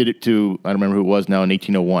did it to, I don't remember who it was now, in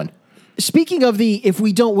 1801. Speaking of if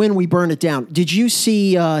we don't win, we burn it down. Did you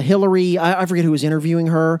see Hillary, I forget who was interviewing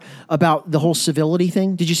her, about the whole civility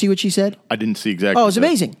thing? Did you see what she said? I didn't see exactly. Oh, it was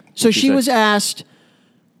amazing. So she was asked,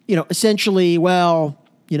 essentially,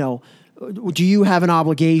 do you have an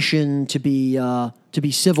obligation to be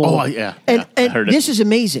civil? Oh, yeah. And I heard it. This is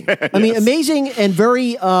amazing. I mean, amazing and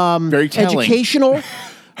very educational.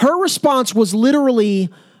 Her response was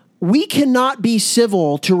literally, we cannot be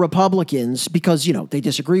civil to Republicans because, they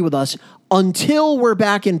disagree with us until we're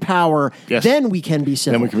back in power. Yes. Then we can be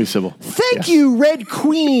civil. Then we can be civil. Thank you, Red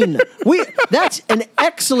Queen. That's an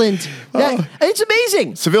excellent. It's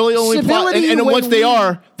amazing. Civility only and once they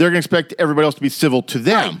are, they're going to expect everybody else to be civil to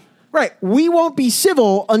them. Right. We won't be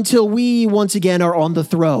civil until we once again are on the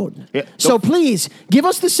throne. Yeah. So please give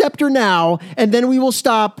us the scepter now, and then we will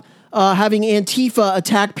stop having Antifa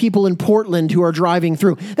attack people in Portland who are driving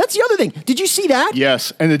through. That's the other thing. Did you see that?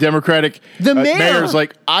 Yes, and the Democratic mayor's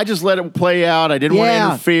like, I just let it play out. I didn't want to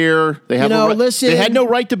interfere. They have listen. They had no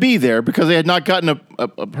right to be there because they had not gotten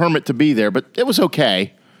a permit to be there, but it was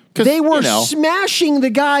okay. They were smashing the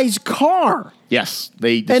guy's car. Yes,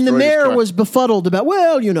 and the mayor was befuddled about,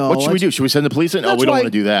 what should we do? Should we send the police in? Oh, we don't want to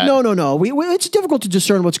do that. No. It's difficult to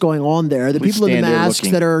discern what's going on there. The people in the masks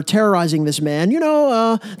that are terrorizing this man,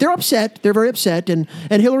 they're upset. They're very upset. And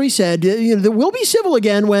Hillary said, we'll be civil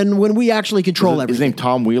again when we actually control everything. His name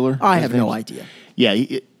Tom Wheeler? I have no idea.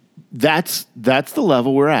 Yeah, that's the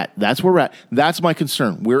level we're at. That's where we're at. That's my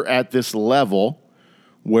concern. We're at this level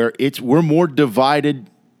where we're more divided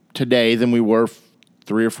today than we were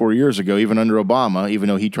 3 or 4 years ago, even under Obama, even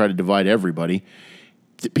though he tried to divide everybody.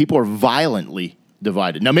 People are violently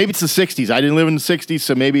divided. Now, maybe it's the 60s. I didn't live in the 60s,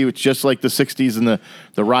 so maybe it's just like the 60s and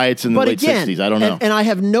the riots in the late 60s. I don't know. And I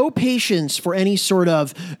have no patience for any sort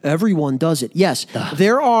of everyone does it. Yes,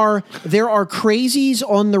 there are crazies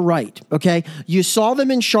on the right, okay? You saw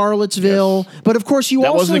them in Charlottesville, but of course you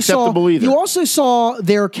also saw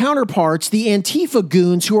their counterparts, the Antifa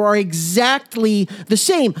goons, who are exactly the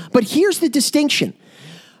same. But here's the distinction.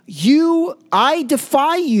 I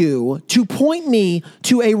defy you to point me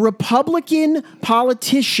to a Republican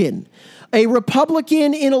politician, a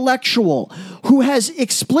Republican intellectual who has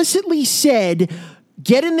explicitly said,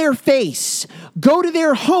 get in their face, go to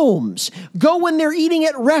their homes, go when they're eating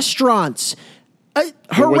at restaurants,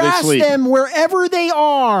 harass them wherever they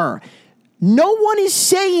are. No one is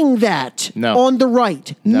saying that on the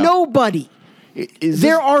right. No. Nobody.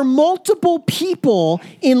 There are multiple people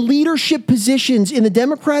in leadership positions in the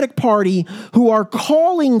Democratic Party who are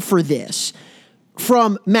calling for this.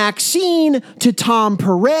 From Maxine to Tom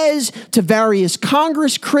Perez to various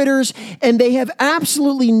Congress critters, and they have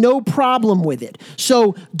absolutely no problem with it.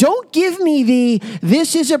 So don't give me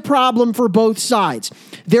this is a problem for both sides.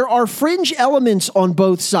 There are fringe elements on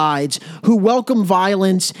both sides who welcome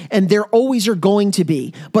violence, and there always are going to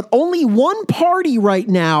be. But only one party right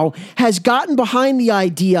now has gotten behind the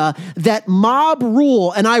idea that mob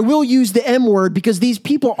rule, and I will use the M word because these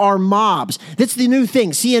people are mobs. That's the new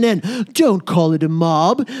thing. CNN, don't call it a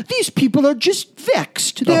mob. These people are just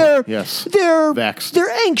vexed. They're vexed. They're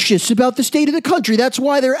anxious about the state of the country. That's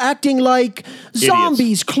why they're acting like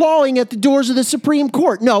zombies clawing at the doors of the Supreme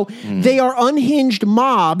Court. No, they are unhinged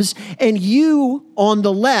mobs, and you on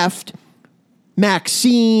the left,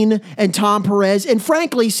 Maxine and Tom Perez, and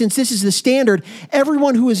frankly, since this is the standard,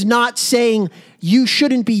 everyone who is not saying you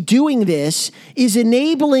shouldn't be doing this is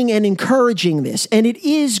enabling and encouraging this. And it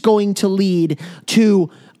is going to lead to,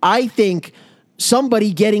 I think,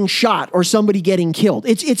 somebody getting shot or somebody getting killed.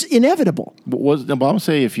 It's inevitable. Was Obama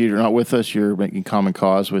say if you're not with us, you're making common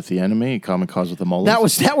cause with the enemy, common cause with the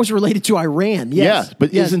mullahs? That was related to Iran. Yes. Yeah,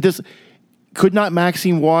 but isn't this? Could not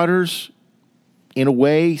Maxine Waters, in a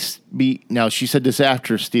way, be? Now she said this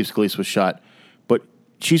after Steve Scalise was shot, but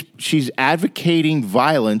she's advocating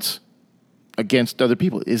violence against other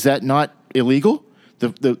people. Is that not illegal?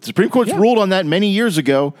 The Supreme Court's ruled on that many years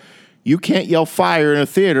ago. You can't yell fire in a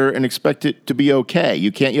theater and expect it to be okay.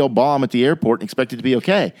 You can't yell bomb at the airport and expect it to be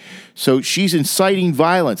okay. So she's inciting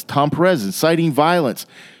violence. Tom Perez inciting violence.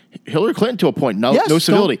 Hillary Clinton to a point, no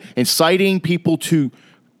civility. Inciting people to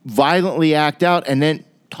violently act out. And then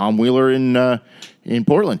Tom Wheeler in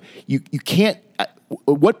Portland. You can't, at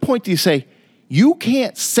what point do you say, you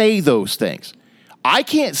can't say those things? I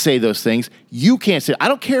can't say those things. You can't say it. I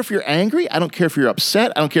don't care if you're angry. I don't care if you're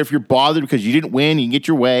upset. I don't care if you're bothered because you didn't win. You can get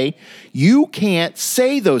your way. You can't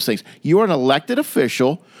say those things. You are an elected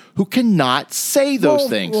official who cannot say those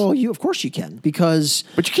things. Well, of course you can, because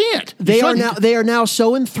but you can't. They are now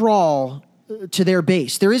so enthralled to their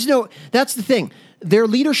base. There is no. That's the thing. Their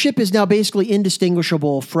leadership is now basically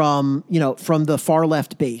indistinguishable from the far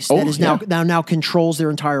left base that is now controls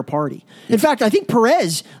their entire party. In fact, I think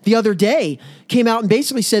Perez the other day came out and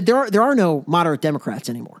basically said there are no moderate Democrats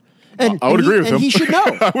anymore. And I would agree with him. And he should know.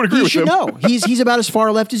 I would agree with him. He should know. He's about as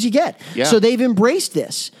far left as you get. Yeah. So they've embraced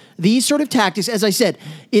these sort of tactics. As I said,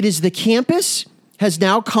 it is the campus has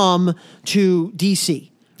now come to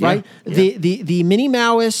D.C. Right? Yeah. The mini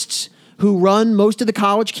Maoists who run most of the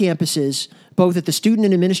college campuses, both at the student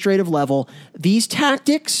and administrative level, these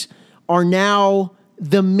tactics are now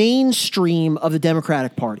the mainstream of the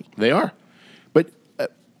Democratic Party. They are. But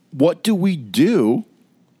what do we do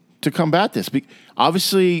to combat this?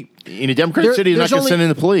 Obviously, in a Democratic city, you're not going to send in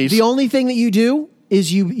the police. The only thing that you do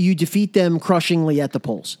is you defeat them crushingly at the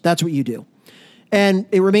polls. That's what you do. And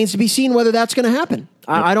it remains to be seen whether that's going to happen.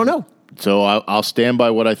 I don't know. So I'll stand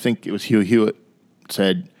by what I think it was Hugh Hewitt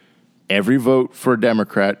said. every vote for a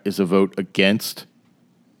Democrat is a vote against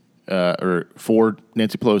or for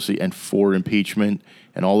Nancy Pelosi and for impeachment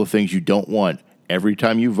and all the things you don't want. Every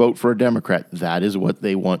time you vote for a Democrat, that is what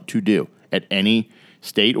they want to do. At any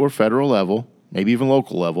state or federal level, maybe even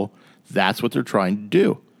local level, that's what they're trying to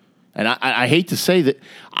do. And I hate to say that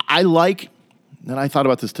I like, and I thought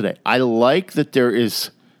about this today, I like that there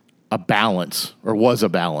is a balance, or was a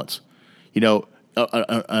balance. You know,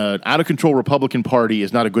 an out-of-control Republican Party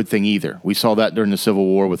is not a good thing either. We saw that during the Civil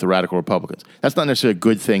War with the radical Republicans. That's not necessarily a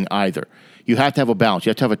good thing either. You have to have a balance. You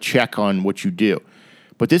have to have a check on what you do.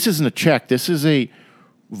 But this isn't a check. This is a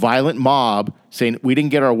violent mob saying, we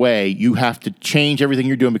didn't get our way. You have to change everything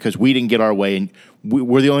you're doing because we didn't get our way, and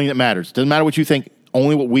we're the only thing that matters. Doesn't matter what you think.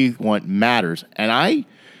 Only what we want matters. And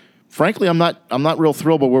frankly, I'm not real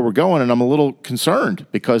thrilled by where we're going, and I'm a little concerned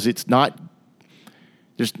because it's not.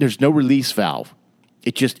 There's no release valve.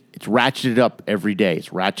 It's ratcheted up every day. It's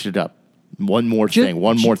ratcheted up. One more thing.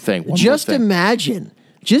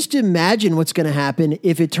 Just imagine what's going to happen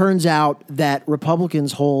if it turns out that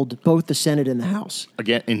Republicans hold both the Senate and the House.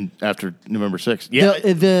 Again, after November 6th. Yeah.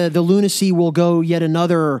 The lunacy will go yet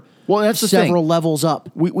another several levels up.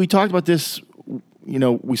 We talked about this,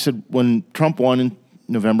 we said when Trump won in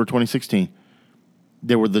November 2016,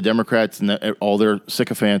 there were the Democrats and all their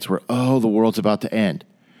sycophants were, the world's about to end.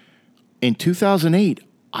 In 2008,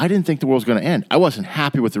 I didn't think the world was going to end. I wasn't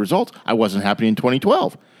happy with the results. I wasn't happy in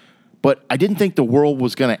 2012. But I didn't think the world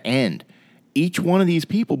was going to end. Each one of these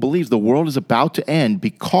people believes the world is about to end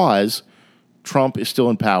because Trump is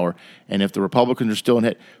still in power. And if the Republicans are still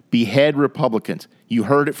in behead Republicans. You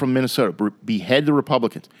heard it from Minnesota. Behead the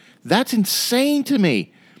Republicans. That's insane to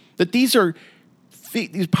me that these are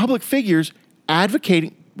these public figures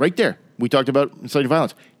advocating right there. We talked about inciting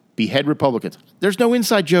violence. Behead Republicans. There's no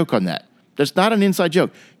inside joke on that. There's not an inside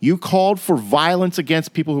joke. You called for violence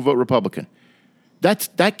against people who vote Republican.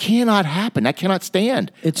 That cannot happen. That cannot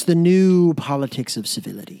stand. It's the new politics of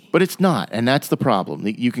civility. But it's not, and that's the problem.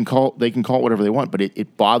 They can call it whatever they want, but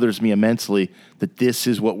it bothers me immensely that this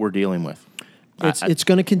is what we're dealing with. It's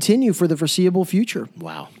going to continue for the foreseeable future.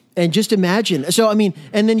 Wow. And just imagine. So, I mean,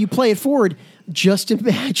 and then you play it forward. Just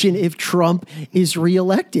imagine if Trump is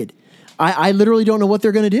reelected. I literally don't know what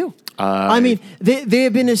they're going to do. I mean, they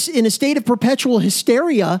have been in a state of perpetual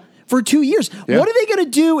hysteria for 2 years. Yeah. What are they going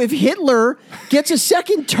to do if Hitler gets a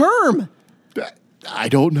second term? I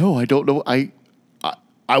don't know.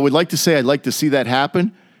 I would like to say I'd like to see that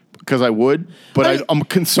happen because I would, but I'm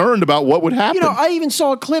concerned about what would happen. I even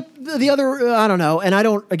saw a clip the other, I don't know, and I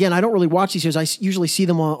don't really watch these shows. I usually see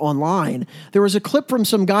them online. There was a clip from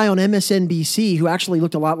some guy on MSNBC who actually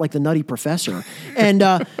looked a lot like the Nutty Professor. And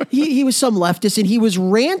he was some leftist, and he was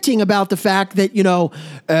ranting about the fact that,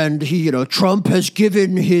 Trump has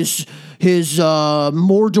given his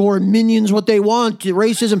Mordor minions what they want,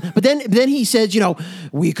 racism. But then he says,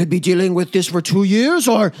 we could be dealing with this for 2 years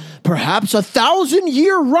or perhaps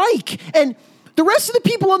 1,000-year Reich. And the rest of the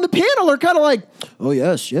people on the panel are kind of like, oh,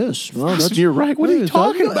 yes. Well, that's you're right. What are you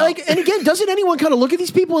talking about? And again, doesn't anyone kind of look at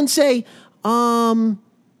these people and say,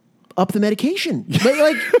 up the medication?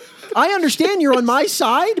 I understand you're on my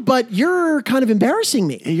side, but you're kind of embarrassing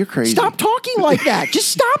me. You're crazy. Stop talking like that. Just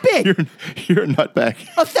stop it. You're a nutbag.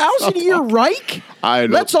 1,000-year Reich? I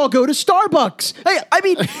know. Let's all go to Starbucks. Hey, I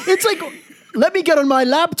mean, it's like, let me get on my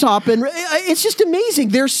laptop, and it's just amazing.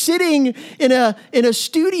 They're sitting in a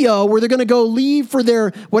studio where they're going to go leave for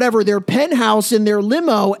their penthouse in their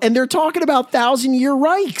limo, and they're talking about 1,000-year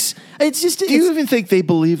Reichs. It's just. Do you even think they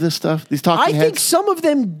believe this stuff? These talking heads? I think some of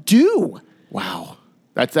them do. Wow.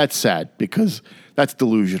 That's sad because that's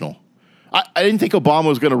delusional. I didn't think Obama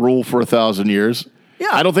was going to rule for 1,000 years. Yeah,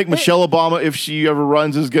 I don't think Michelle Obama, if she ever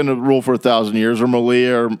runs, is going to rule for 1,000 years, or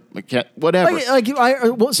Malia, or whatever.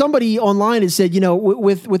 Somebody online has said,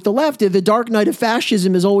 with the left, the dark night of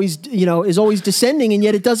fascism is always descending, and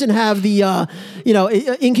yet it doesn't have the,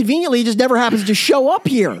 inconveniently, it just never happens to show up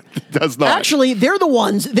here. It does not. Actually, they're the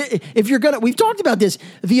ones. We've talked about this.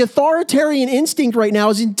 The authoritarian instinct right now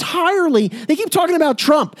is entirely. They keep talking about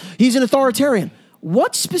Trump. He's an authoritarian.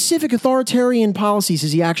 What specific authoritarian policies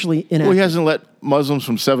is he actually enacted? Well, he hasn't let Muslims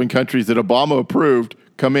from 7 countries that Obama approved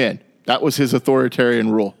come in. That was his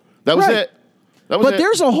authoritarian rule. That was it. But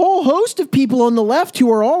there's a whole host of people on the left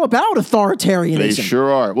who are all about authoritarianism. They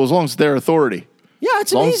sure are. Well, as long as they're authority. Yeah,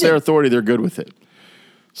 it's amazing. As long as they're authority, they're good with it.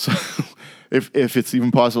 So if it's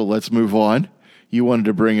even possible, let's move on. You wanted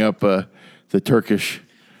to bring up the Turkish...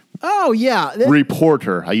 Oh, yeah.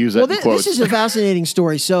 Reporter. I use that in quotes. This is a fascinating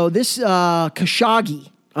story. So this Khashoggi,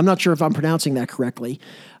 I'm not sure if I'm pronouncing that correctly.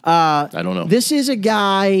 I don't know. This is a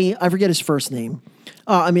guy, I forget his first name.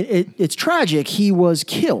 It's tragic. He was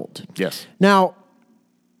killed. Yes. Now,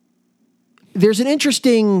 there's an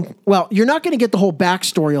interesting, you're not going to get the whole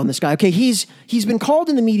backstory on this guy. Okay, he's been called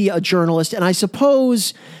in the media a journalist, and I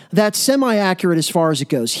suppose that's semi-accurate as far as it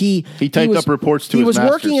goes. He typed up reports to his masters. He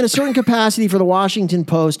was working in a masters. certain capacity for the Washington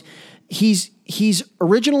Post. He's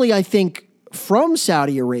originally, I think, from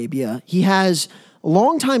Saudi Arabia. He has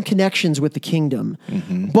longtime connections with the kingdom,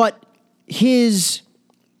 but his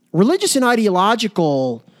religious and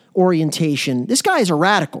ideological orientation, this guy is a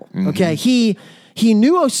radical, okay? He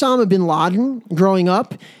knew Osama bin Laden growing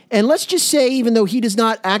up, and let's just say, even though he does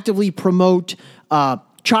not actively promote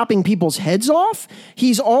chopping people's heads off,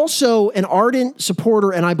 he's also an ardent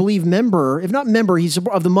supporter and I believe member, if not member, he's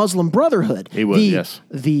of the Muslim Brotherhood. He was, yes.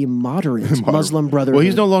 The moderate Muslim Brotherhood. Well,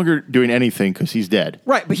 he's no longer doing anything because he's dead.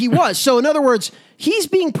 Right, but he was. So in other words, he's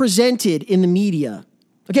being presented in the media.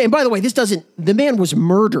 Okay, and by the way, the man was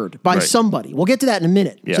murdered by somebody. We'll get to that in a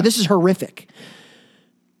minute. Yeah. So this is horrific.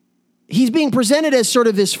 He's being presented as sort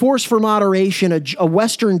of this force for moderation, a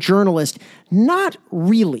Western journalist. Not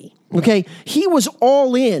really, okay? He was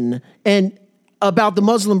all in and about the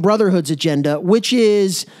Muslim Brotherhood's agenda, which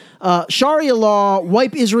is Sharia law,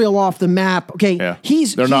 wipe Israel off the map, okay? Yeah.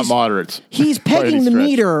 He's not moderates. He's pegging the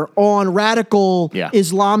meter on radical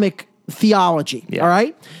Islamic theology, all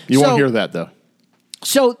right? You won't hear that, though.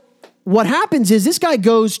 So what happens is this guy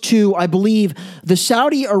goes to, I believe, the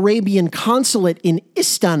Saudi Arabian consulate in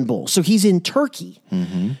Istanbul. So he's in Turkey.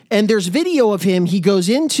 And there's video of him. He goes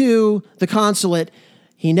into the consulate.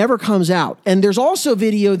 He never comes out. And there's also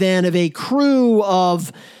video then of a crew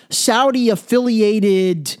of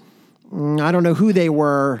Saudi-affiliated, I don't know who they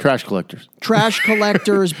were. Trash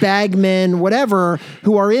collectors, bagmen, whatever,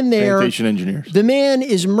 who are in there. Sanitation engineers. The man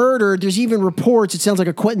is murdered. There's even reports, it sounds like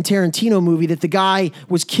a Quentin Tarantino movie, that the guy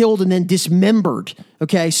was killed and then dismembered.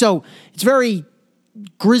 Okay, so it's very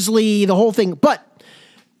grisly, the whole thing. But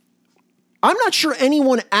I'm not sure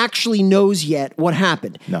anyone actually knows yet what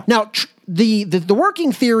happened. No. Now, the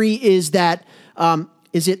working theory is that,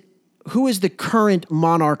 who is the current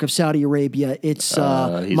monarch of Saudi Arabia? It's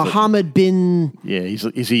Mohammed bin... Yeah,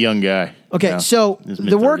 he's a young guy. Okay, so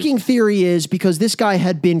the working theory is because this guy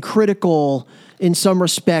had been critical in some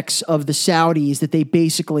respects of the Saudis that they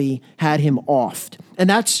basically had him offed. And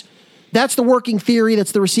that's the working theory,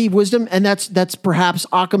 that's the received wisdom, and that's perhaps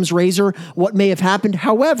Occam's razor, what may have happened.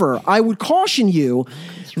 However, I would caution you,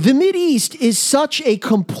 the Mideast is such a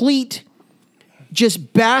complete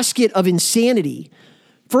just basket of insanity.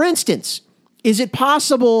 For instance, is it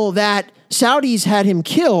possible that Saudis had him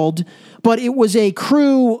killed, but it was a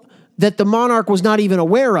crew that the monarch was not even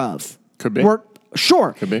aware of? Could be.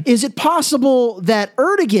 Sure. Could be. Is it possible that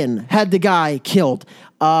Erdogan had the guy killed?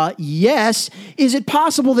 Yes. Is it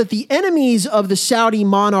possible that the enemies of the Saudi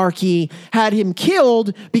monarchy had him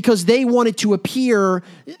killed because they wanted to appear?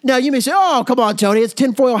 Now, you may say, oh, come on, Tony, it's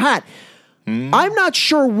tinfoil hat. I'm not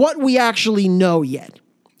sure what we actually know yet.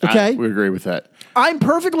 Okay? We agree with that. I'm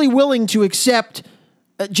perfectly willing to accept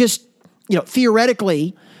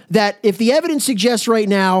theoretically, that if the evidence suggests right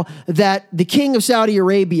now that the king of Saudi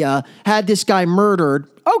Arabia had this guy murdered,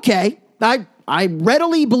 okay, I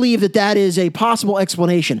readily believe that is a possible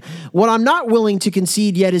explanation. What I'm not willing to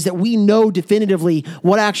concede yet is that we know definitively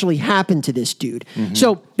what actually happened to this dude.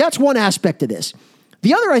 So that's one aspect of this.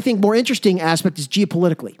 The other, I think, more interesting aspect is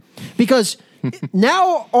geopolitically, because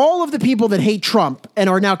now all of the people that hate Trump and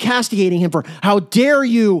are now castigating him for how dare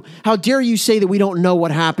you say that we don't know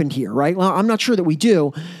what happened here, right? Well, I'm not sure that we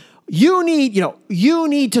do. You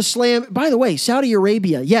need to slam. By the way, Saudi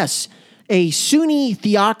Arabia, yes, a Sunni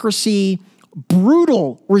theocracy,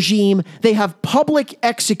 brutal regime. They have public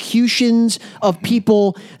executions of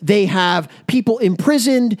people. They have people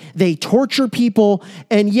imprisoned. They torture people.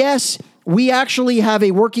 And yes, we actually have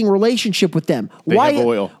a working relationship with them. They have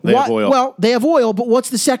oil. Well, they have oil, but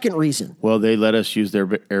what's the second reason? Well, they let us use their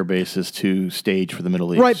air bases to stage for the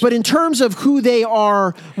Middle East. Right, but in terms of who they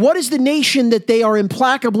are, what is the nation that they are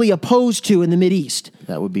implacably opposed to in the Mideast?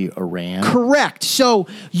 That would be Iran. Correct. So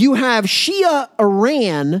you have Shia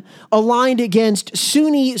Iran aligned against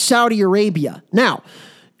Sunni Saudi Arabia. Now,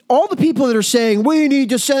 all the people that are saying, we need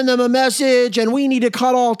to send them a message and we need to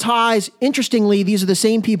cut all ties. Interestingly, these are the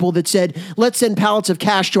same people that said, let's send pallets of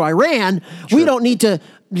cash to Iran. Sure. We don't need to,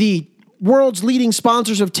 the world's leading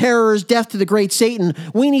sponsors of terrors, death to the great Satan.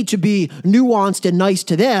 We need to be nuanced and nice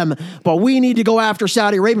to them, but we need to go after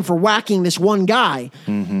Saudi Arabia for whacking this one guy.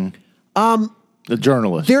 The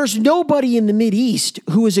journalist. There's nobody in the Mideast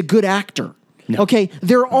who is a good actor. No. Okay,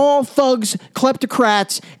 they're all thugs,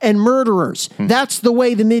 kleptocrats, and murderers. That's the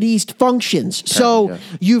way the Mideast functions. So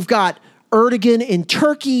you've got Erdogan in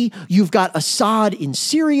Turkey, you've got Assad in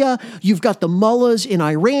Syria, you've got the mullahs in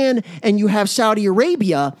Iran, and you have Saudi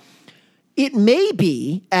Arabia. It may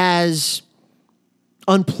be, as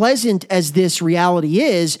unpleasant as this reality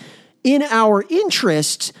is, in our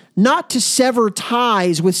interests not to sever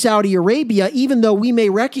ties with Saudi Arabia, even though we may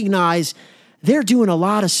recognize they're doing a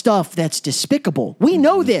lot of stuff that's despicable. We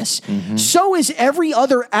know this. So is every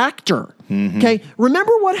other actor. Okay.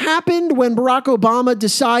 Remember what happened when Barack Obama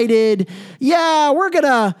decided, we're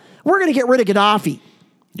gonna get rid of Gaddafi.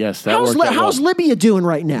 Yes, that worked out how's well. Libya doing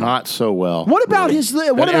right now? Not so well. What about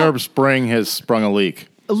the Arab Spring has sprung a leak.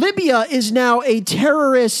 Libya is now a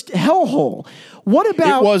terrorist hellhole. What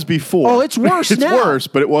about... It was before. Oh, it's worse now. It's worse,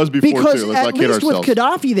 but it was before, because too. Let's not kid least ourselves. with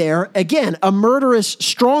Gaddafi there, again, a murderous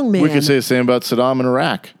strongman. We could say the same about Saddam in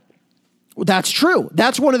Iraq. That's true.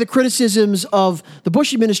 That's one of the criticisms of the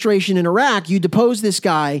Bush administration in Iraq. You depose this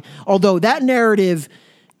guy, although that narrative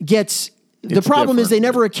gets... The problem is they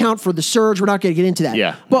never account for the surge. We're not going to get into that.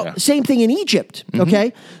 Yeah. But same thing in Egypt,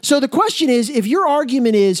 okay? So the question is, if your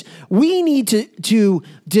argument is we need to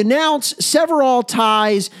denounce, sever all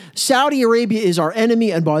ties, Saudi Arabia is our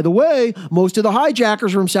enemy, and by the way, most of the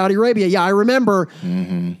hijackers are from Saudi Arabia. Yeah, I remember.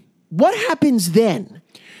 What happens then?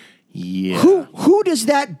 Yeah. Who does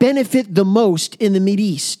that benefit the most in the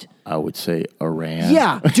Mideast? I would say Iran.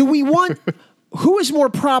 Yeah. Do we want... Who is more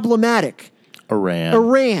problematic?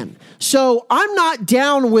 Iran. So I'm not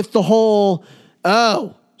down with the whole,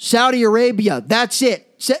 Saudi Arabia, that's it.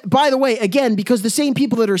 By the way, again, because the same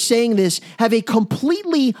people that are saying this have a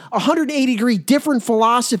completely 180-degree different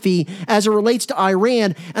philosophy as it relates to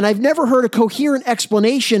Iran, and I've never heard a coherent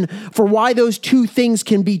explanation for why those two things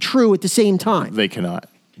can be true at the same time. They cannot.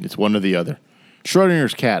 It's one or the other.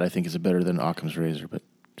 Schrodinger's cat, I think, is better than Occam's razor, but...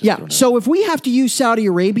 So if we have to use Saudi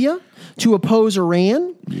Arabia to oppose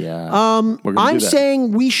Iran, I'm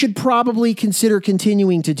saying we should probably consider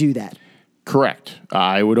continuing to do that. Correct.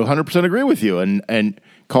 I would 100% agree with you. And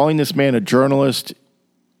calling this man a journalist,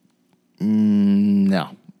 no,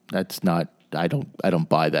 that's not. I don't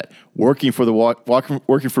buy that. Working for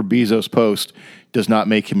Bezos Post does not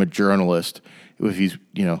make him a journalist. If he's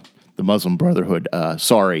the Muslim Brotherhood.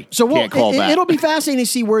 Sorry, so can't call that. It'll be fascinating to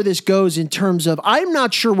see where this goes in terms of. I'm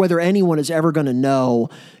not sure whether anyone is ever going to know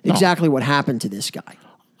exactly what happened to this guy.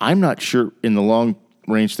 I'm not sure in the long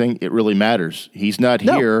range thing it really matters. He's not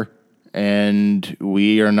here, and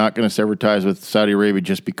we are not going to sever ties with Saudi Arabia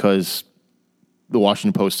just because the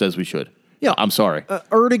Washington Post says we should. Yeah, I'm sorry.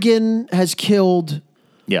 Erdogan has killed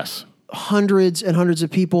hundreds and hundreds of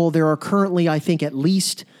people. There are currently, I think, at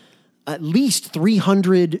least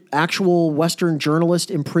 300 actual Western journalists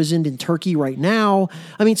imprisoned in Turkey right now.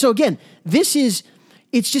 I mean, so again,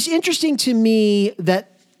 it's just interesting to me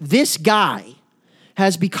that this guy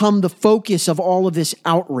has become the focus of all of this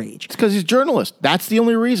outrage. It's because he's a journalist. That's the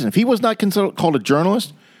only reason. If he was not called a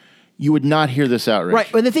journalist, you would not hear this outrage. Right,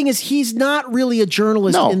 but the thing is, he's not really a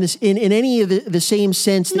journalist in any of the same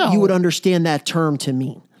sense that you would understand that term to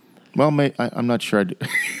mean. Well, I'm not sure I do.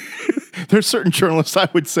 There's certain journalists I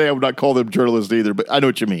would say I would not call them journalists either, but I know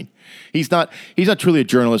what you mean. He's not truly a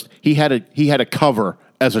journalist. He had a cover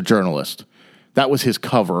as a journalist. That was his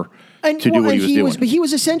cover to do what he was doing. But he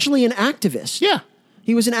was essentially an activist. Yeah.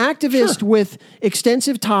 He was an activist with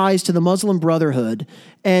extensive ties to the Muslim Brotherhood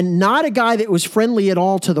and not a guy that was friendly at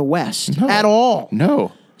all to the West. No. At all.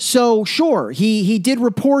 No. So, sure, he did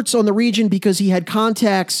reports on the region because he had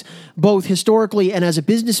contacts both historically and as a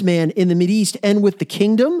businessman in the Mideast and with the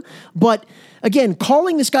kingdom. But, again,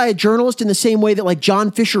 calling this guy a journalist in the same way that, like, John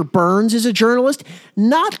Fisher Burns is a journalist,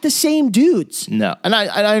 not the same dudes. No. And I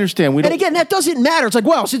understand. And, again, that doesn't matter. It's like,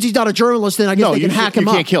 well, since he's not a journalist, then I guess they can hack him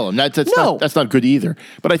up. You can't kill him. That's not good either.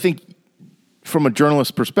 But I think from a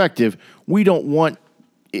journalist perspective, we don't want...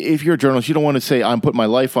 If you're a journalist, you don't want to say, I'm putting my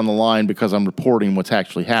life on the line because I'm reporting what's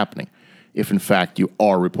actually happening. If, in fact, you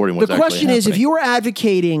are reporting what's actually happening. The question is, if you are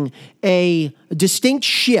advocating a distinct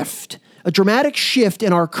shift, a dramatic shift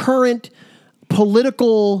in our current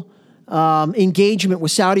political engagement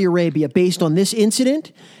with Saudi Arabia based on this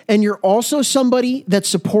incident, and you're also somebody that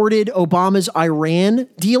supported Obama's Iran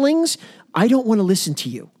dealings, I don't want to listen to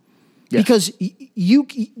you. Yes. Because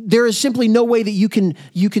there is simply no way that you can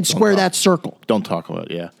square that circle. Don't talk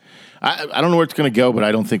about it. Yeah, I don't know where it's going to go, but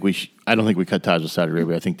I don't think we cut ties with Saudi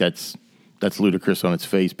Arabia. I think that's ludicrous on its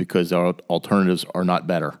face because our alternatives are not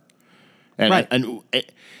better. And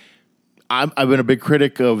I've been a big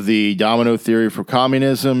critic of the domino theory for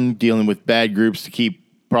communism, dealing with bad groups to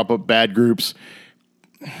prop up bad groups.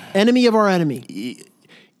 Enemy of our enemy.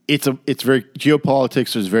 It's very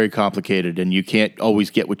geopolitics is very complicated, and you can't always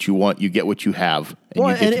get what you want. You get what you have, and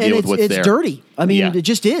you get to deal with what's there. It's dirty. I mean, Yeah. it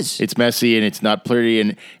just is. It's messy and it's not pretty,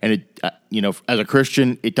 and it as a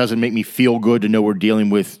Christian, it doesn't make me feel good to know we're dealing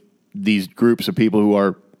with these groups of people who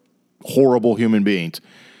are horrible human beings,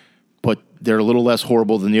 but they're a little less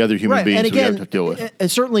horrible than the other human beings and again, we have to deal with. And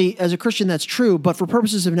certainly, as a Christian, that's true. But for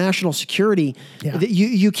purposes of national security,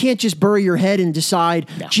 you can't just bury your head and decide,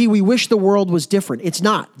 gee, we wish the world was different. It's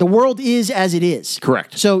not. The world is as it is.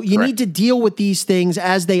 Correct. So you need to deal with these things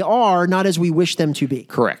as they are, not as we wish them to be.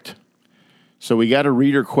 Correct. So we got a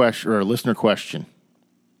reader question or a listener question,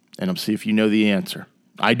 and I'm see if you know the answer.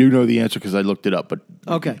 I do know the answer because I looked it up. But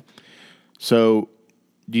Okay. So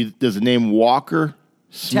does the name Walker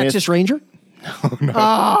Smith, Texas Ranger?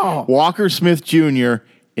 Walker Smith Jr.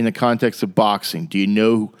 in the context of boxing? Do you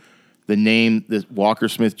know the name that Walker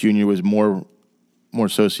Smith Jr. was more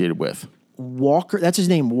associated with? Walker. That's his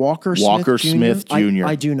name. Walker Smith Jr.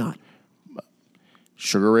 I do not.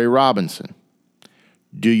 Sugar Ray Robinson.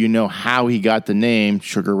 Do you know how he got the name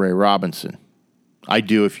Sugar Ray Robinson? I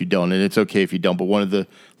do if you don't, and it's okay if you don't, but one of the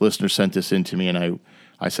listeners sent this in to me, and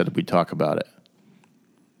I said we'd talk about it.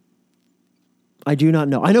 I do not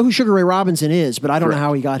know. I know who Sugar Ray Robinson is, but I don't know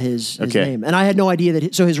how he got his name. And I had no idea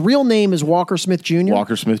that. So his real name is Walker Smith Jr.?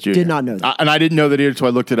 Walker Smith Jr. Did not know that. And I didn't know that either, so I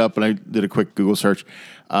looked it up, and I did a quick Google search.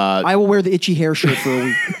 I will wear the itchy hair shirt for a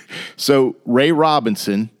week. So Ray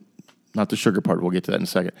Robinson, not the sugar part, we'll get to that in a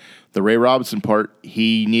second. The Ray Robinson part,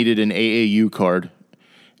 he needed an AAU card,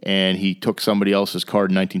 and he took somebody else's card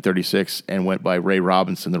in 1936 and went by Ray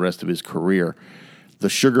Robinson the rest of his career. The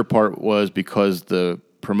sugar part was because the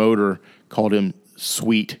promoter called him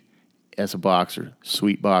Sweet as a boxer.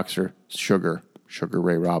 Sweet boxer, Sugar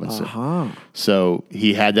Ray Robinson. So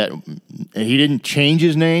he had that, and he didn't change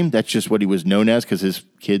his name. That's just what he was known as because his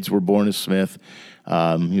kids were born as Smith.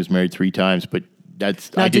 He was married 3 times, but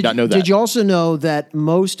I did not know that. Did you also know that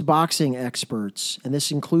most boxing experts, and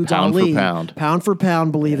this includes Ali, pound for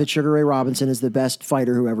pound, believe that Sugar Ray Robinson is the best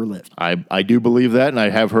fighter who ever lived? I do believe that, and I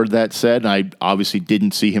have heard that said, and I obviously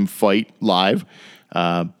didn't see him fight live,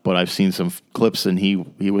 but I've seen some clips, and he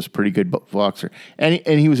was a pretty good boxer. And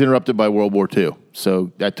he was interrupted by World War II,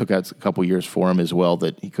 so that took out a couple years for him as well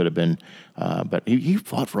that he could have been, but he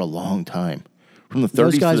fought for a long time. From the 30s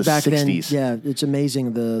Those guys to the back 60s. then, it's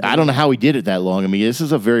amazing. I don't know how he did it that long. I mean, this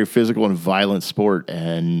is a very physical and violent sport,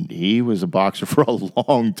 and he was a boxer for a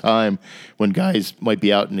long time when guys might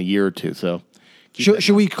be out in a year or two. So,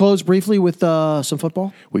 should we close briefly with some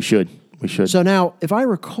football? We should. So now, if I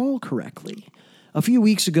recall correctly, a few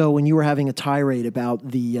weeks ago when you were having a tirade about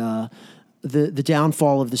the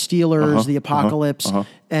downfall of the Steelers, the apocalypse,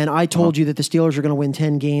 and I told you that the Steelers are going to win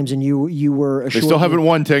 10 games, and you were assured. They still haven't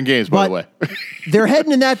won 10 games, by the way. They're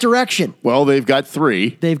heading in that direction. Well, they've got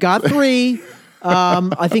 3.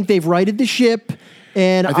 I think they've righted the ship.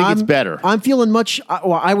 And I think it's better. I'm feeling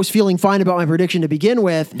I was feeling fine about my prediction to begin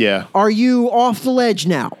with. Yeah. Are you off the ledge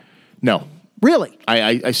now? No. Really?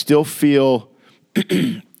 I still feel...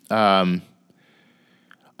 I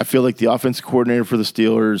feel like the offensive coordinator for the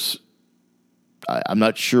Steelers... I'm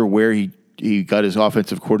not sure where he got his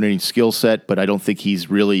offensive coordinating skill set, but I don't think he's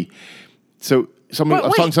really. So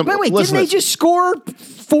wait, didn't they just score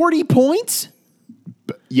 40 points?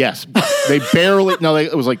 Yes, they barely. No,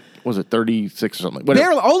 it was like was it 36 or something?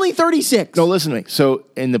 Barely, only 36. No, listen to me. So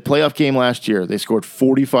in the playoff game last year, they scored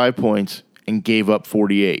 45 points and gave up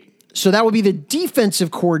 48. So that would be the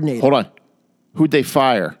defensive coordinator. Hold on, who'd they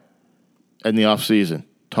fire in the offseason?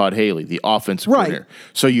 Todd Haley, the offensive coordinator.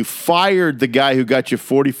 So you fired the guy who got you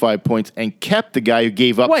 45 points and kept the guy who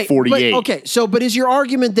gave up 48. But is your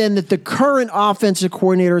argument then that the current offensive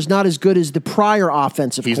coordinator is not as good as the prior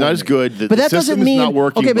offensive He's coordinator? not as good. But that doesn't mean not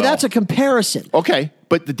working but well. that's a comparison. Okay,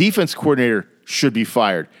 but the defense coordinator should be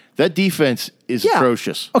fired. That defense is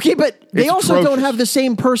atrocious. Okay, but they also don't have the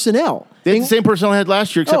same personnel. They had the same personnel they had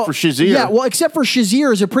last year, except for Shazier. Yeah, well, except for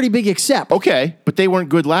Shazier is a pretty big except. Okay, but they weren't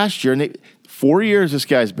good last year, and 4 years this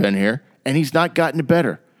guy's been here, and he's not gotten it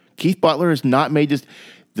better. Keith Butler has not made this.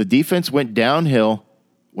 The defense went downhill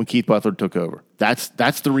when Keith Butler took over. That's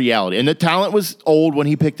the reality. And the talent was old when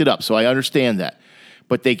he picked it up, so I understand that.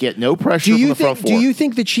 But they get no pressure from the front four. Do you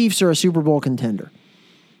think the Chiefs are a Super Bowl contender?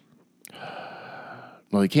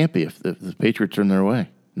 Well, they can't be if the Patriots are in their way.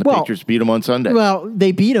 The Patriots beat them on Sunday. Well,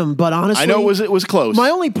 they beat them, but honestly... I know it was close. My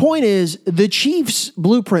only point is the Chiefs'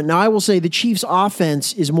 blueprint. Now, I will say the Chiefs'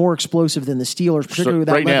 offense is more explosive than the Steelers, particularly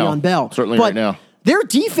without Le'Veon Bell. Certainly right now. Their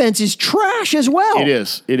defense is trash as well. It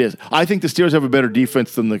is. I think the Steelers have a better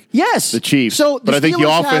defense than the Chiefs. But I think the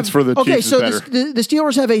offense for the Chiefs is better. The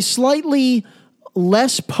Steelers have a slightly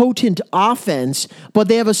less potent offense, but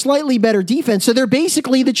they have a slightly better defense, so they're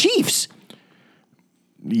basically the Chiefs.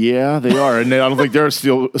 Yeah, they are. And I don't think they're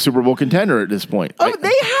still a Super Bowl contender at this point. Oh,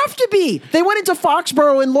 they have to be. They went into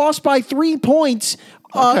Foxborough and lost by 3 points.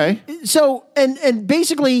 Okay. So, and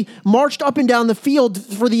basically marched up and down the field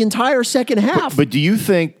for the entire second half. But do you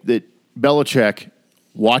think that Belichick,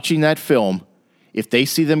 watching that film, if they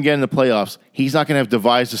see them get in the playoffs, he's not going to have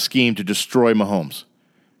devised a scheme to destroy Mahomes?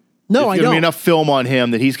 No, I There's going to don't. be enough film on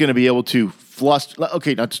him that he's going to be able to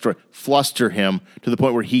fluster him to the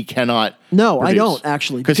point where he cannot. No, produce. I don't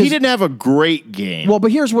actually. Because he didn't have a great game. Well,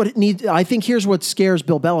 but here's what it needs. I think here's what scares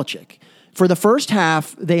Bill Belichick. For the first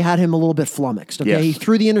half, they had him a little bit flummoxed. Okay, Yes. He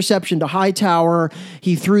threw the interception to Hightower.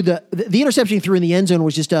 He threw the interception he threw in the end zone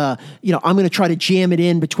was just I'm going to try to jam it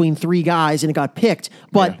in between 3 guys, and it got picked.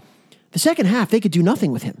 But the second half, they could do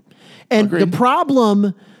nothing with him. And Agreed.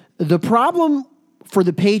 the problem for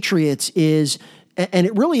the Patriots is, and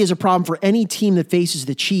it really is a problem for any team that faces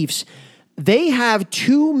the Chiefs, they have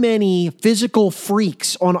too many physical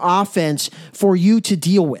freaks on offense for you to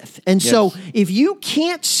deal with. And so if you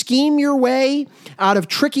can't scheme your way out of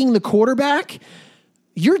tricking the quarterback,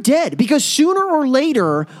 you're dead, because sooner or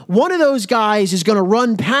later, one of those guys is going to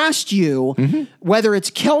run past you, whether it's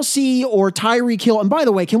Kelsey or Tyreek Hill. And by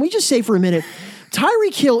the way, can we just say for a minute,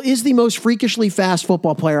 Tyreek Hill is the most freakishly fast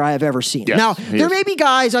football player I have ever seen. Yes, now, he there is. may be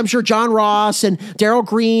guys, I'm sure John Ross and Darryl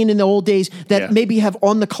Green in the old days, that maybe have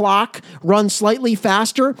on the clock run slightly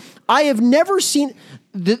faster. I have never seen...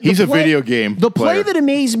 He's a video game The play player. that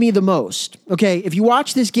amazed me the most, okay, if you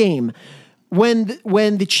watch this game, when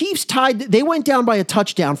the Chiefs tied, they went down by a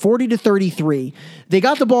touchdown, 40-33. They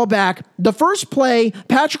got the ball back. The first play,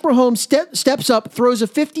 Patrick Mahomes steps up, throws a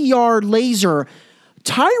 50-yard laser.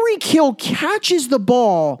 Tyreek Hill catches the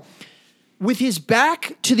ball with his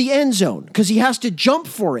back to the end zone because he has to jump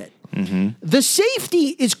for it. The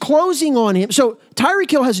safety is closing on him. So Tyreek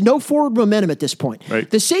Hill has no forward momentum at this point. Right.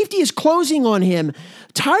 The safety is closing on him.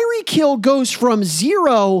 Tyreek Hill goes from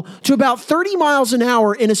 0 to about 30 miles an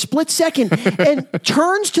hour in a split second and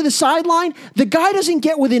turns to the sideline. The guy doesn't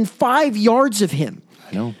get within 5 yards of him.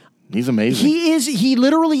 I know. He's amazing. He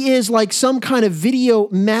literally is like some kind of video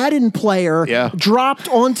Madden player dropped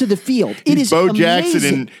onto the field. It is Bo amazing.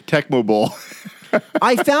 Jackson in Tecmo Bowl.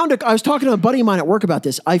 I was talking to a buddy of mine at work about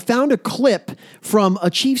this. I found a clip from a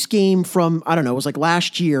Chiefs game from, I don't know, it was like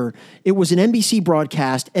last year. It was an NBC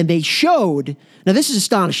broadcast, and they showed, now this is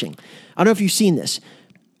astonishing. I don't know if you've seen this.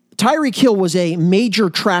 Tyreek Hill was a major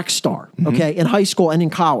track star, okay, in high school and in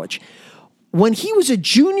college. When he was a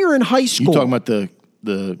junior in high school. You talking about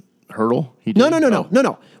the hurdle? He did?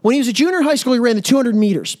 No. When he was a junior in high school, he ran the 200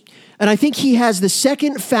 meters. And I think he has the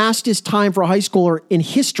second fastest time for a high schooler in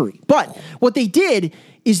history. But what they did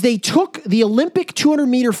is they took the Olympic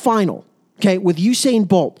 200-meter final, okay, with Usain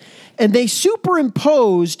Bolt, and they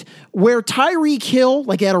superimposed where Tyreek Hill,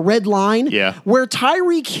 like at a red line, where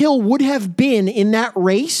Tyreek Hill would have been in that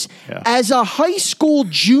race as a high school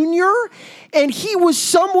junior, and he was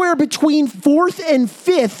somewhere between 4th and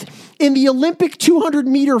 5th in the Olympic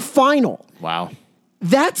 200-meter final. Wow.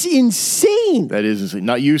 That's insane. That is insane.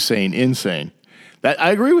 Not you saying insane. That I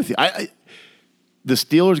agree with you. The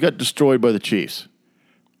Steelers got destroyed by the Chiefs.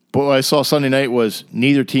 But what I saw Sunday night was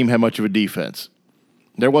neither team had much of a defense.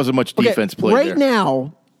 There wasn't much defense played right there.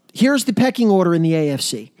 now, here's the pecking order in the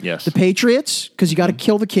AFC. Yes. The Patriots, because you got to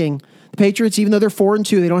kill the king. The Patriots, even though they're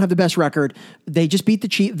 4-2, they don't have the best record. They just beat the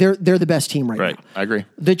Chiefs. They're the best team right now. I agree.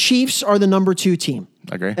 The Chiefs are the number 2 team.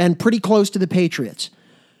 I agree. And pretty close to the Patriots.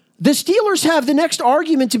 The Steelers have the next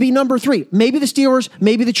argument to be number 3. Maybe the Steelers,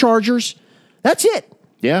 maybe the Chargers. That's it.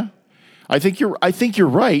 Yeah. I think you're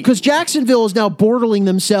right. Because Jacksonville is now bordering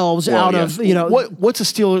themselves out of, what's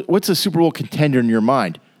a Super Bowl contender in your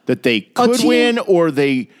mind? That they could team- win, or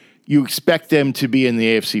you expect them to be in the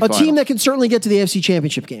AFC a finals? team that can certainly get to the AFC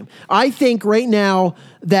Championship game. I think right now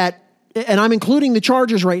that, and I'm including the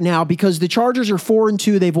Chargers right now because the Chargers are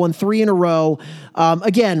 4-2. They've won 3 in a row.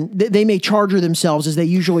 Again, they may charger themselves as they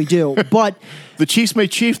usually do, but the Chiefs may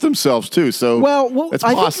chief themselves too. So that's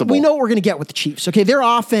I possible. think we know what we're going to get with the Chiefs. Okay, their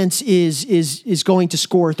offense is going to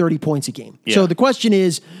score 30 points a game. Yeah. So the question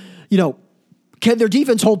is, can their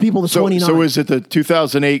defense hold people to 29? So is it the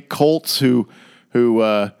 2008 Colts who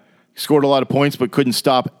scored a lot of points but couldn't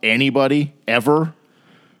stop anybody ever?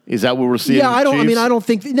 Is that what we're seeing? Yeah, with the Chiefs? I don't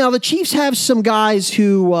think. Now the Chiefs have some guys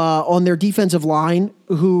who on their defensive line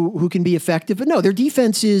who can be effective, but no, their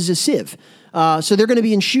defense is a sieve. So they're going to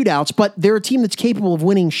be in shootouts, but they're a team that's capable of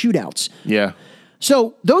winning shootouts. Yeah.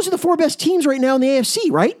 So those are the 4 best teams right now in the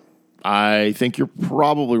AFC, right? I think you're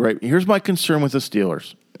probably right. Here's my concern with the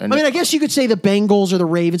Steelers. And I guess you could say the Bengals or the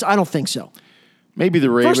Ravens. I don't think so. Maybe the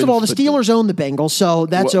Ravens. First of all, the Steelers own the Bengals, so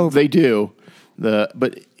that's over. They do.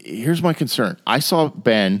 But here's my concern. I saw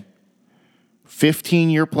Ben,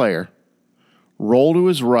 15-year player, roll to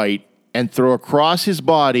his right and throw across his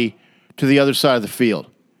body to the other side of the field.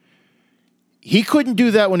 He couldn't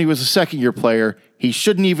do that when he was a second-year player. He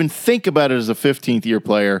shouldn't even think about it as a 15th-year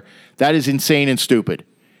player. That is insane and stupid.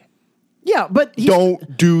 Yeah, but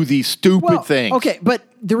don't do these stupid things. Okay, but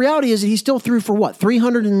the reality is that he still threw for what,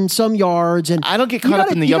 300 and some yards, and I don't get caught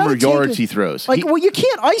up in the number of yards he throws. Like, you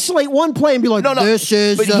can't isolate one play and be like, this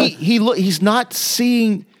is. But he's not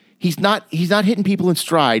seeing. He's not hitting people in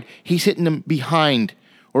stride. He's hitting them behind,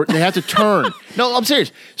 or they have to turn. No, I'm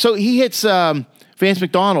serious. So he hits Vance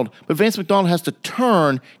McDonald, but Vance McDonald has to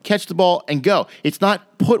turn, catch the ball, and go. It's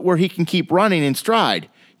not put where he can keep running in stride.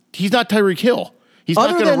 He's not Tyreek Hill. He's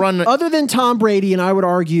not going to run. Other than Tom Brady, and I would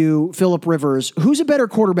argue Phillip Rivers, who's a better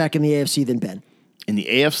quarterback in the AFC than Ben? In the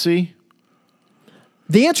AFC?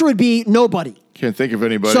 The answer would be nobody. Can't think of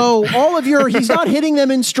anybody. So he's not hitting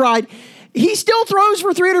them in stride. He still throws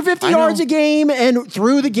for 350 yards a game and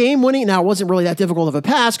threw the game winning. Now, it wasn't really that difficult of a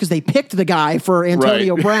pass because they picked the guy for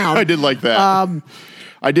Antonio Brown. I did like that.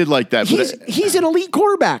 I did like that. He's an elite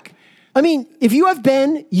quarterback. I mean, if you have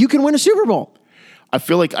Ben, you can win a Super Bowl. I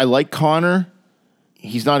feel like I like Connor.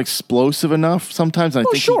 He's not explosive enough sometimes. I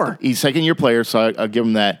think he's second-year player, so I'll give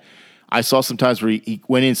him that. I saw some times where he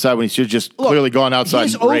went inside when he should have just clearly gone outside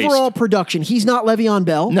his and raced. Overall production, he's not Le'Veon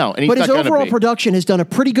Bell. No, and he's but not his overall production has done a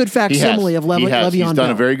pretty good facsimile of Le'Veon Bell. He's done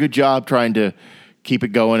a very good job trying to keep it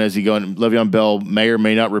going as he goes. Le'Veon Bell may or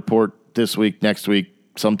may not report this week, next week,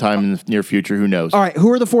 sometime in the near future. Who knows? All right,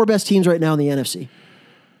 who are the 4 best teams right now in the NFC?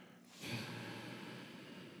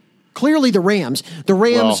 Clearly the Rams. The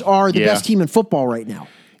Rams are the best team in football right now.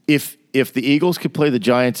 If the Eagles could play the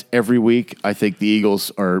Giants every week, I think the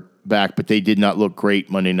Eagles are back, but they did not look great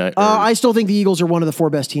Monday night. I still think the Eagles are one of the 4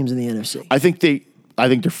 best teams in the NFC. I think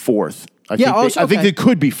they're fourth. I think they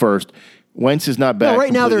could be first. Wentz is not back. No,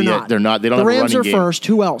 right now they're not. They're not. They don't have a running game. The Rams are first.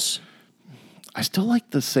 Who else? I still like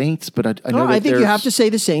the Saints, but I know that I think you have to say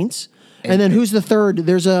the Saints. And then who's the third?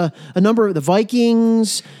 There's a number of the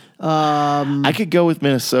Vikings. I could go with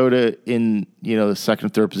Minnesota in the second or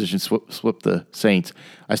third position, swip the Saints.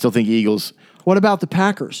 I still think Eagles. What about the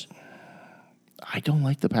Packers? I don't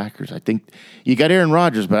like the Packers. I think you got Aaron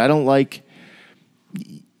Rodgers, but I don't like.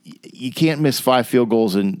 You can't miss 5 field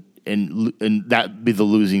goals and that be the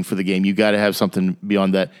losing for the game. You got to have something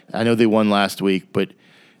beyond that. I know they won last week, but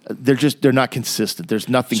they're not consistent. There's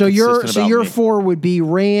nothing. So your 4 would be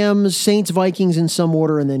Rams, Saints, Vikings in some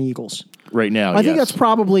order, and then Eagles. Right now, I think that's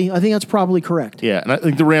probably correct. Yeah, and I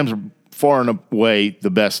think the Rams are far and away the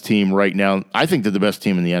best team right now. I think they're the best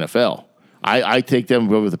team in the NFL. I take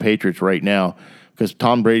them over the Patriots right now because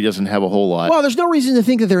Tom Brady doesn't have a whole lot. Well, there's no reason to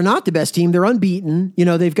think that they're not the best team. They're unbeaten.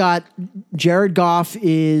 They've got Jared Goff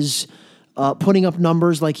is putting up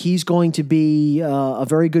numbers like he's going to be a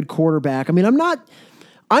very good quarterback. I mean, I'm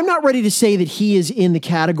not ready to say that he is in the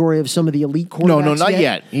category of some of the elite quarterbacks. No, not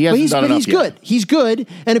yet. He hasn't done enough yet. Good. He's good.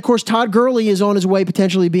 And, of course, Todd Gurley is on his way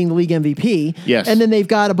potentially being the league MVP. Yes. And then they've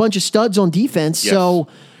got a bunch of studs on defense. Yes. So,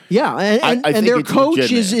 yeah. And their coach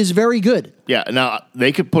is very good. Yeah. Now,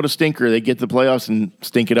 they could put a stinker. They get the playoffs and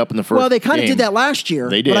stink it up in the first game. Well, they kind of did that last year.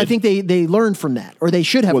 They did. But I think they learned from that. Or they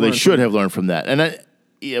should have learned from that. Well, they should have learned from that. And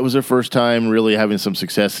it was their first time really having some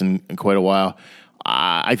success in quite a while.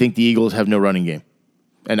 I think the Eagles have no running game.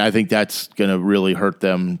 And I think that's going to really hurt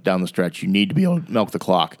them down the stretch. You need to be able to milk the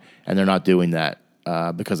clock, and they're not doing that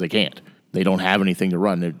because they can't. They don't have anything to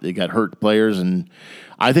run. They got hurt players, and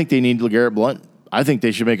I think they need LeGarrette Blount. I think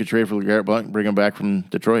they should make a trade for LeGarrette Blount and bring him back from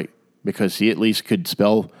Detroit because he at least could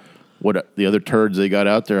spell what the other turds they got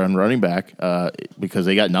out there on running back because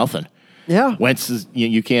they got nothing. Yeah. Wentz is,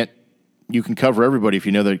 you can cover everybody if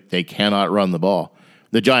you know that they cannot run the ball.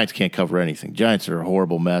 The Giants can't cover anything. Giants are a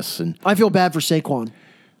horrible mess. And I feel bad for Saquon.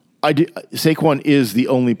 Saquon is the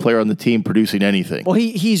only player on the team producing anything. Well,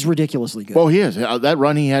 he's ridiculously good. Well, he is. That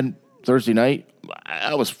run he had Thursday night,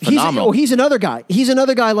 that was phenomenal. He's another guy. He's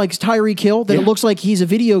another guy like Tyreek Hill that it looks like he's a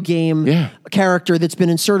video game character that's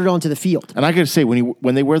been inserted onto the field. And I got to say,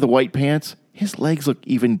 when they wear the white pants, his legs look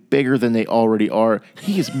even bigger than they already are.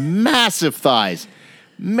 He has massive thighs.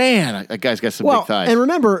 Man, that guy's got some big thighs. And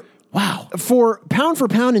remember, for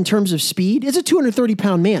pound in terms of speed, it's a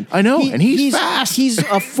 230-pound man. I know, and he's fast. He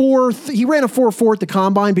ran a 4.4 at the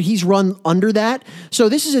combine, but he's run under that. So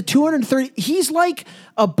this is a 230. He's like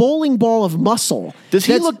a bowling ball of muscle. Does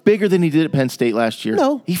he look bigger than he did at Penn State last year?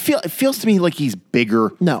 No. It feels to me like he's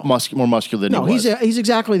bigger, more muscular than he was. No, he's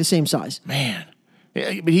exactly the same size. Man.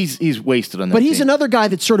 Yeah, but he's wasted on that. But he's another guy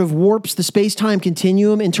that sort of warps the space-time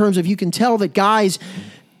continuum in terms of you can tell that guys...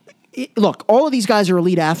 Look, all of these guys are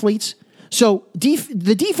elite athletes, So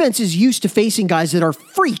the defense is used to facing guys that are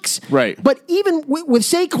freaks. Right. But even with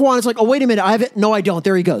Saquon, it's like, oh, wait a minute. I have it. No, I don't.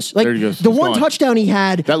 There he goes. Like, there he goes. The He's one gone. touchdown he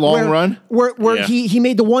had. That long run? Where Yeah. he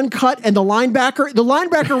made the one cut and the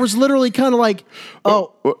linebacker was literally kind of like,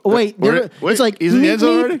 oh, wait. It's like, he's in the end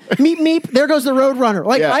zone already? Meep. There goes the road runner.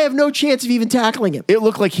 Like, Yeah. I have no chance of even tackling him. It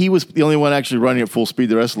looked like he was the only one actually running at full speed.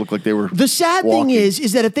 The rest looked like they were The sad walking. thing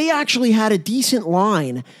is that if they actually had a decent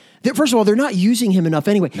line, first of all, they're not using him enough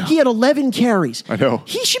anyway. No. He had 11 carries. I know.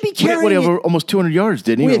 He should be carrying. What, he had almost 200 yards,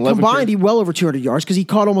 didn't he? We had combined, he well over 200 yards because he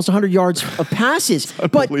caught almost 100 yards of passes.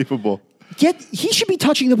 Unbelievable. He should be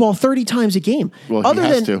touching the ball 30 times a game. Well, other he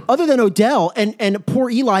has to. Other than Odell, and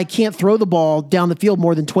poor Eli can't throw the ball down the field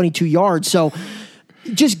more than 22 yards. So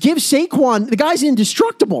just give Saquon, the guy's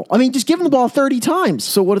indestructible. I mean, just give him the ball 30 times.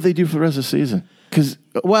 So what do they do for the rest of the season? Because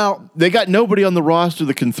they got nobody on the roster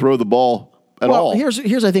that can throw the ball at all.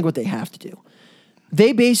 Here's I think what they have to do.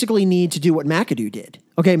 They basically need to do what McAdoo did.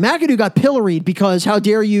 Okay, McAdoo got pilloried because how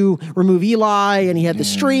dare you remove Eli, and he had the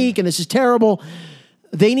streak, and this is terrible.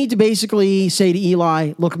 They need to basically say to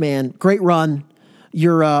Eli, look, man, great run.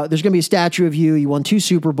 There's going to be a statue of you. You won 2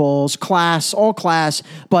 Super Bowls, all class,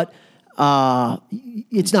 but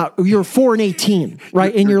it's not. You're 4-18,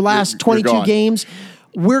 right? In your last 22 games.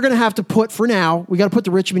 We're going to have to put, for now, we got to put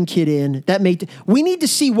the Richmond kid in. We need to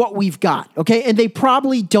see what we've got, okay? And they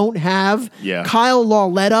probably don't have. Yeah. Kyle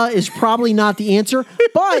Lauletta is probably not the answer,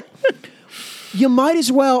 but you might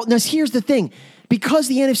as well. Now, here's the thing. Because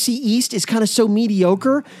the NFC East is kind of so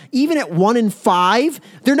mediocre, even at 1-5,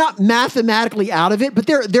 they're not mathematically out of it, but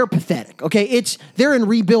they're pathetic. Okay, they're in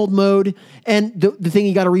rebuild mode, and the thing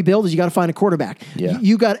you got to rebuild is you got to find a quarterback. Yeah,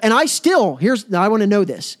 and I want to know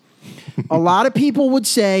this. A lot of people would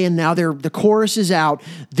say, and now the chorus is out,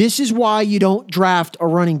 this is why you don't draft a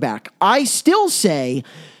running back. I still say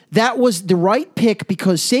that was the right pick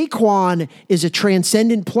because Saquon is a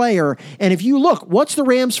transcendent player, and if you look, what's the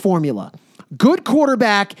Rams formula? Good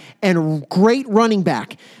quarterback and great running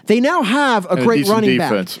back. They now have a great running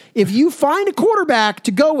defense. back. If you find a quarterback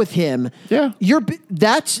to go with him,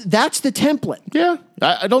 that's the template. Yeah,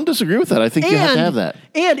 I don't disagree with that. I think you have to have that.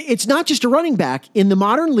 And it's not just a running back. In the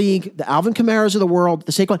modern league, the Alvin Kamaras of the world,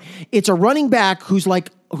 the Saquon, it's a running back who's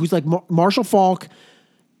like Marshall Faulk,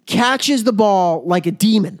 catches the ball like a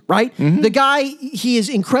demon, right? Mm-hmm. The guy, he is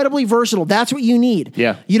incredibly versatile. That's what you need.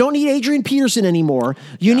 Yeah. You don't need Adrian Peterson anymore.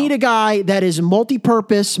 You need a guy that is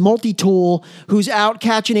multi-purpose, multi-tool, who's out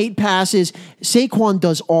catching 8 passes. Saquon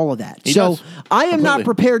does all of that. He does. I am not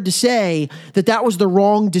prepared to say that was the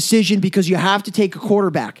wrong decision because you have to take a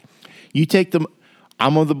quarterback.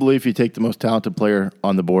 I'm of the belief you take the most talented player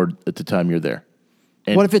on the board at the time you're there.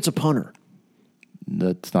 And what if it's a punter?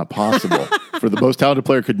 That's not possible. For the most talented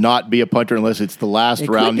player could not be a punter unless it's the last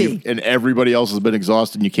round and everybody else has been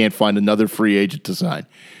exhausted and you can't find another free agent to sign.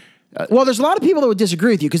 Well, there's a lot of people that would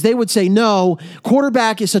disagree with you because they would say, no,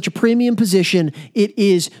 quarterback is such a premium position. It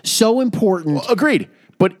is so important. Well, agreed.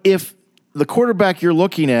 But if the quarterback you're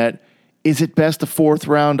looking at, is it best a 4th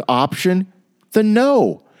round option? Then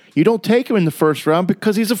no. You don't take him in the 1st round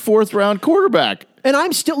because he's a 4th round quarterback. And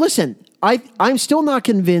I'm still not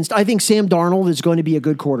convinced. I think Sam Darnold is going to be a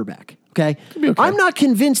good quarterback. Okay? I'm not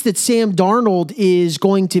convinced that Sam Darnold is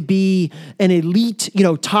going to be an elite,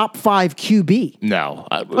 top 5 QB. No.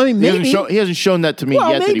 I mean, maybe. He hasn't shown that to me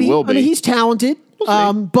yet maybe. that he will be. I mean, he's talented.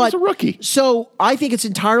 But he's a rookie. So I think it's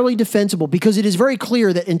entirely defensible because it is very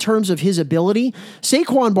clear that in terms of his ability,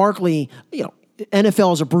 Saquon Barkley,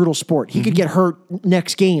 NFL is a brutal sport. He could get hurt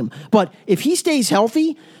next game. But if he stays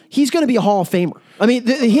healthy, he's going to be a Hall of Famer. I mean,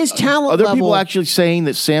 his talent level. Are there people actually saying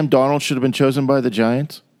that Sam Darnold should have been chosen by the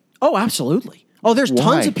Giants? Oh, absolutely. Oh, there's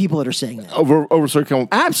tons of people that are saying that. Over certain.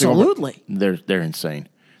 Absolutely. They're insane.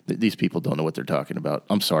 These people don't know what they're talking about.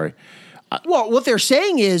 I'm sorry. Well, what they're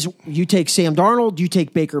saying is you take Sam Darnold, you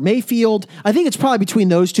take Baker Mayfield. I think it's probably between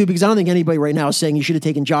those two because I don't think anybody right now is saying you should have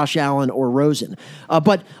taken Josh Allen or Rosen.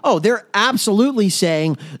 But they're absolutely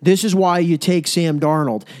saying this is why you take Sam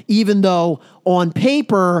Darnold, even though on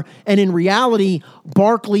paper and in reality,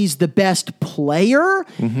 Barkley's the best player.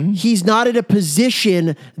 Mm-hmm. He's not at a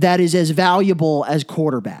position that is as valuable as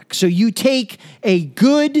quarterback. So you take a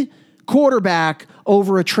good quarterback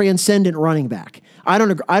over a transcendent running back. I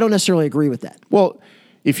don't necessarily agree with that. Well,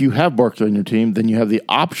 if you have Barkley on your team, then you have the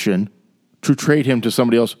option to trade him to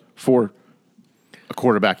somebody else for a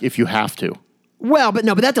quarterback if you have to. Well, but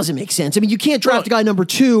that doesn't make sense. I mean, you can't draft a guy number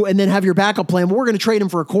 2 and then have your backup plan. Well, we're going to trade him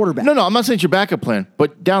for a quarterback. No, I'm not saying it's your backup plan.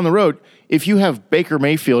 But down the road, if you have Baker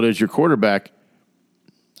Mayfield as your quarterback,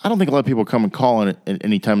 I don't think a lot of people come and call in at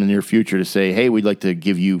any time in the near future to say, hey, we'd like to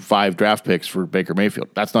give you 5 draft picks for Baker Mayfield.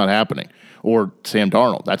 That's not happening. Or Sam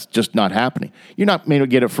Darnold. That's just not happening. You're not going to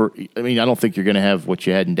get it for, I don't think you're going to have what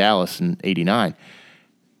you had in Dallas in 89.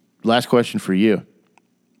 Last question for you.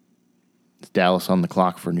 Is Dallas on the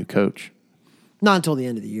clock for a new coach? Not until the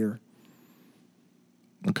end of the year.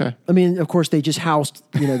 Okay. Of course, they just housed,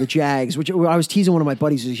 the Jags, which I was teasing one of my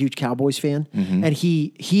buddies who's a huge Cowboys fan, and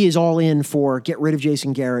he is all in for get rid of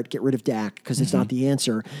Jason Garrett, get rid of Dak, because it's not the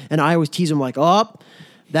answer. And I always tease him like,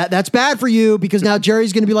 that's bad for you, because now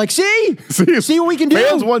Jerry's going to be like, see what we can do.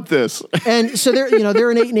 Fans want this. And so they're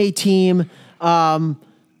an 8-8 team.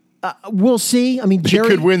 We'll see. Jerry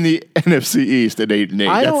could win the NFC East at 8-8.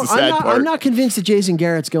 That's the sad part. I'm not convinced that Jason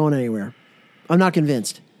Garrett's going anywhere. I'm not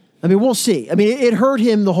convinced. We'll see. It hurt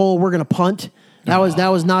him, the whole we're going to punt. That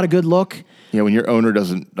was not a good look. Yeah, when your owner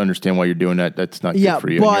doesn't understand why you're doing that, that's not good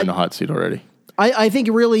for you. You're in the hot seat already. I think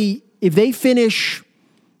really, if they finish,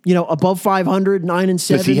 above 500, 9-7.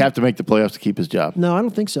 Does he have to make the playoffs to keep his job? No, I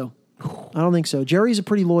don't think so. Jerry's a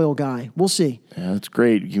pretty loyal guy. We'll see. Yeah, that's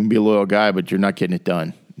great. You can be a loyal guy, but you're not getting it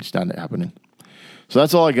done. It's not happening. So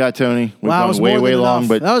that's all I got, Tony. We've gone way long,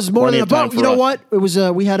 but that was more than enough. You know what? It was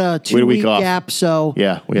we had a 2-week gap, so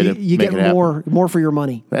yeah, we had to you get more for your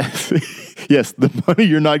money. Yes, the money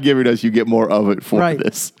you're not giving us, you get more of it for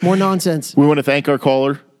this. More nonsense. We want to thank our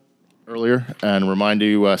caller earlier and remind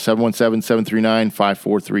you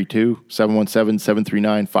 717-739-5432,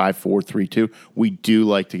 717-739-5432. We do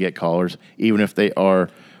like to get callers, even if they are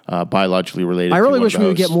biologically related. I really wish we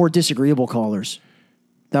would get more disagreeable callers.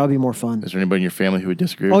 That would be more fun. Is there anybody in your family who would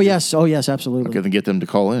disagree with you? Oh, yes, absolutely. Okay, then get them to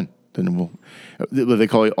call in. Then will they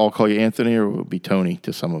all call you Anthony, or will it be Tony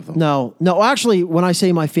to some of them? No. Actually, when I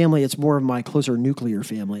say my family, it's more of my closer nuclear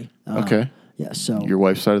family. Okay. Yes, so your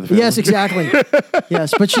wife's side of the family? Yes, exactly.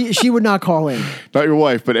 Yes, but she would not call in. Not your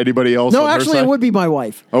wife, but anybody else? No, on actually, her side? it would be my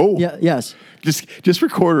wife. Oh. Yeah, yes. Just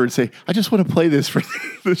record her and say, I just want to play this for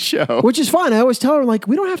the show. Which is fine. I always tell her,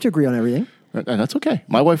 we don't have to agree on everything. And that's okay.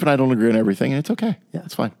 My wife and I don't agree on everything, and it's okay. Yeah,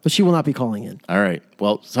 it's fine. But she will not be calling in. All right.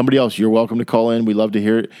 Well, somebody else, you're welcome to call in. We love to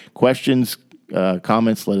hear it. Questions,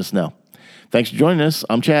 comments, let us know. Thanks for joining us.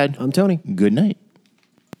 I'm Chad. I'm Tony. Good night.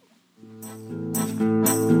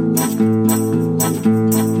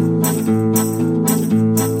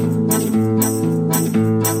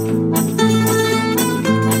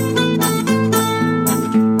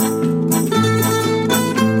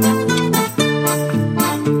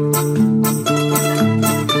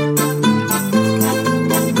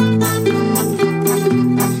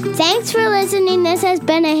 Thanks for listening. This has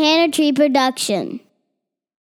been a Hannah Tree production.